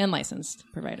provider and licensed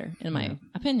provider, in my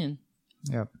opinion.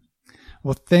 Yep.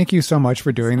 Well, thank you so much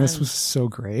for doing this. It was so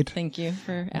great. Thank you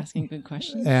for asking good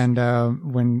questions. And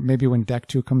when Deck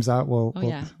 2 comes out, we'll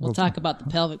talk about the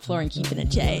pelvic floor and keeping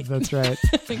it tight. That's right.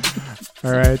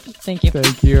 All right. Thank you.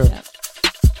 Thank you. Yep.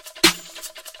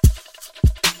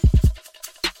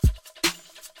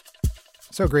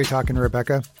 So great talking to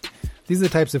Rebecca. These are the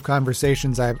types of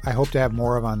conversations I hope to have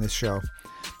more of on this show.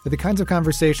 They're the kinds of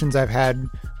conversations I've had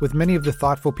with many of the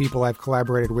thoughtful people I've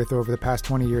collaborated with over the past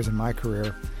 20 years in my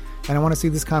career. And I want to see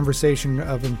this conversation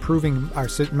of improving our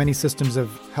many systems of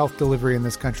health delivery in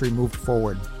this country moved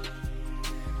forward.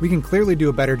 We can clearly do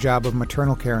a better job of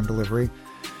maternal care and delivery.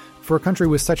 For a country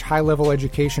with such high-level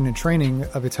education and training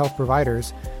of its health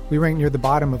providers, we rank near the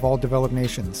bottom of all developed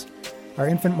nations. Our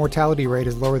infant mortality rate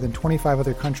is lower than 25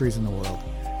 other countries in the world,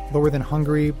 lower than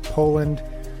Hungary, Poland,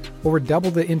 over double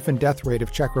the infant death rate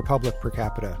of Czech Republic per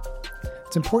capita.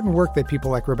 It's important work that people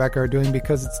like Rebecca are doing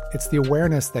because it's the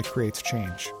awareness that creates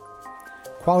change.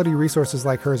 Quality resources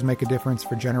like hers make a difference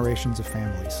for generations of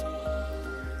families.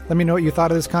 Let me know what you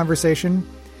thought of this conversation.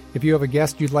 If you have a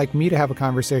guest you'd like me to have a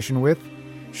conversation with,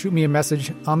 shoot me a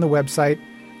message on the website,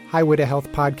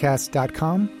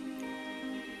 highwaytohealthpodcast.com.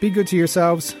 Be good to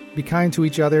yourselves, be kind to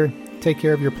each other, take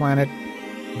care of your planet.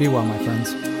 Be well, my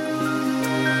friends.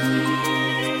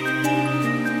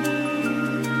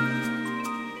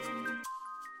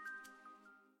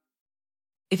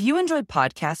 If you enjoyed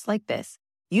podcasts like this,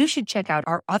 you should check out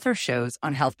our other shows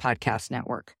on Health Podcast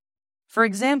Network. For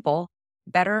example,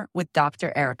 Better with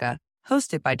Dr. Erica,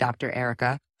 hosted by Dr.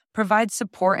 Erica, provides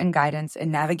support and guidance in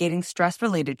navigating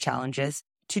stress-related challenges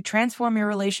to transform your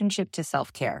relationship to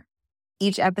self-care.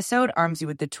 Each episode arms you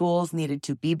with the tools needed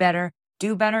to be better,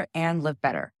 do better, and live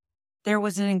better. There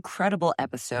was an incredible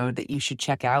episode that you should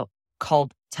check out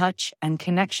called Touch and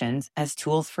Connections as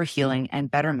Tools for Healing and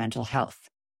Better Mental Health.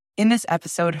 In this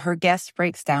episode, her guest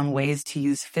breaks down ways to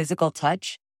use physical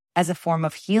touch as a form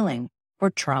of healing for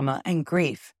trauma and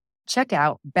grief. Check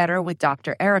out Better with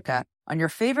Dr. Erica on your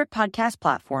favorite podcast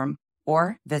platform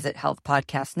or visit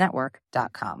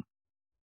healthpodcastnetwork.com.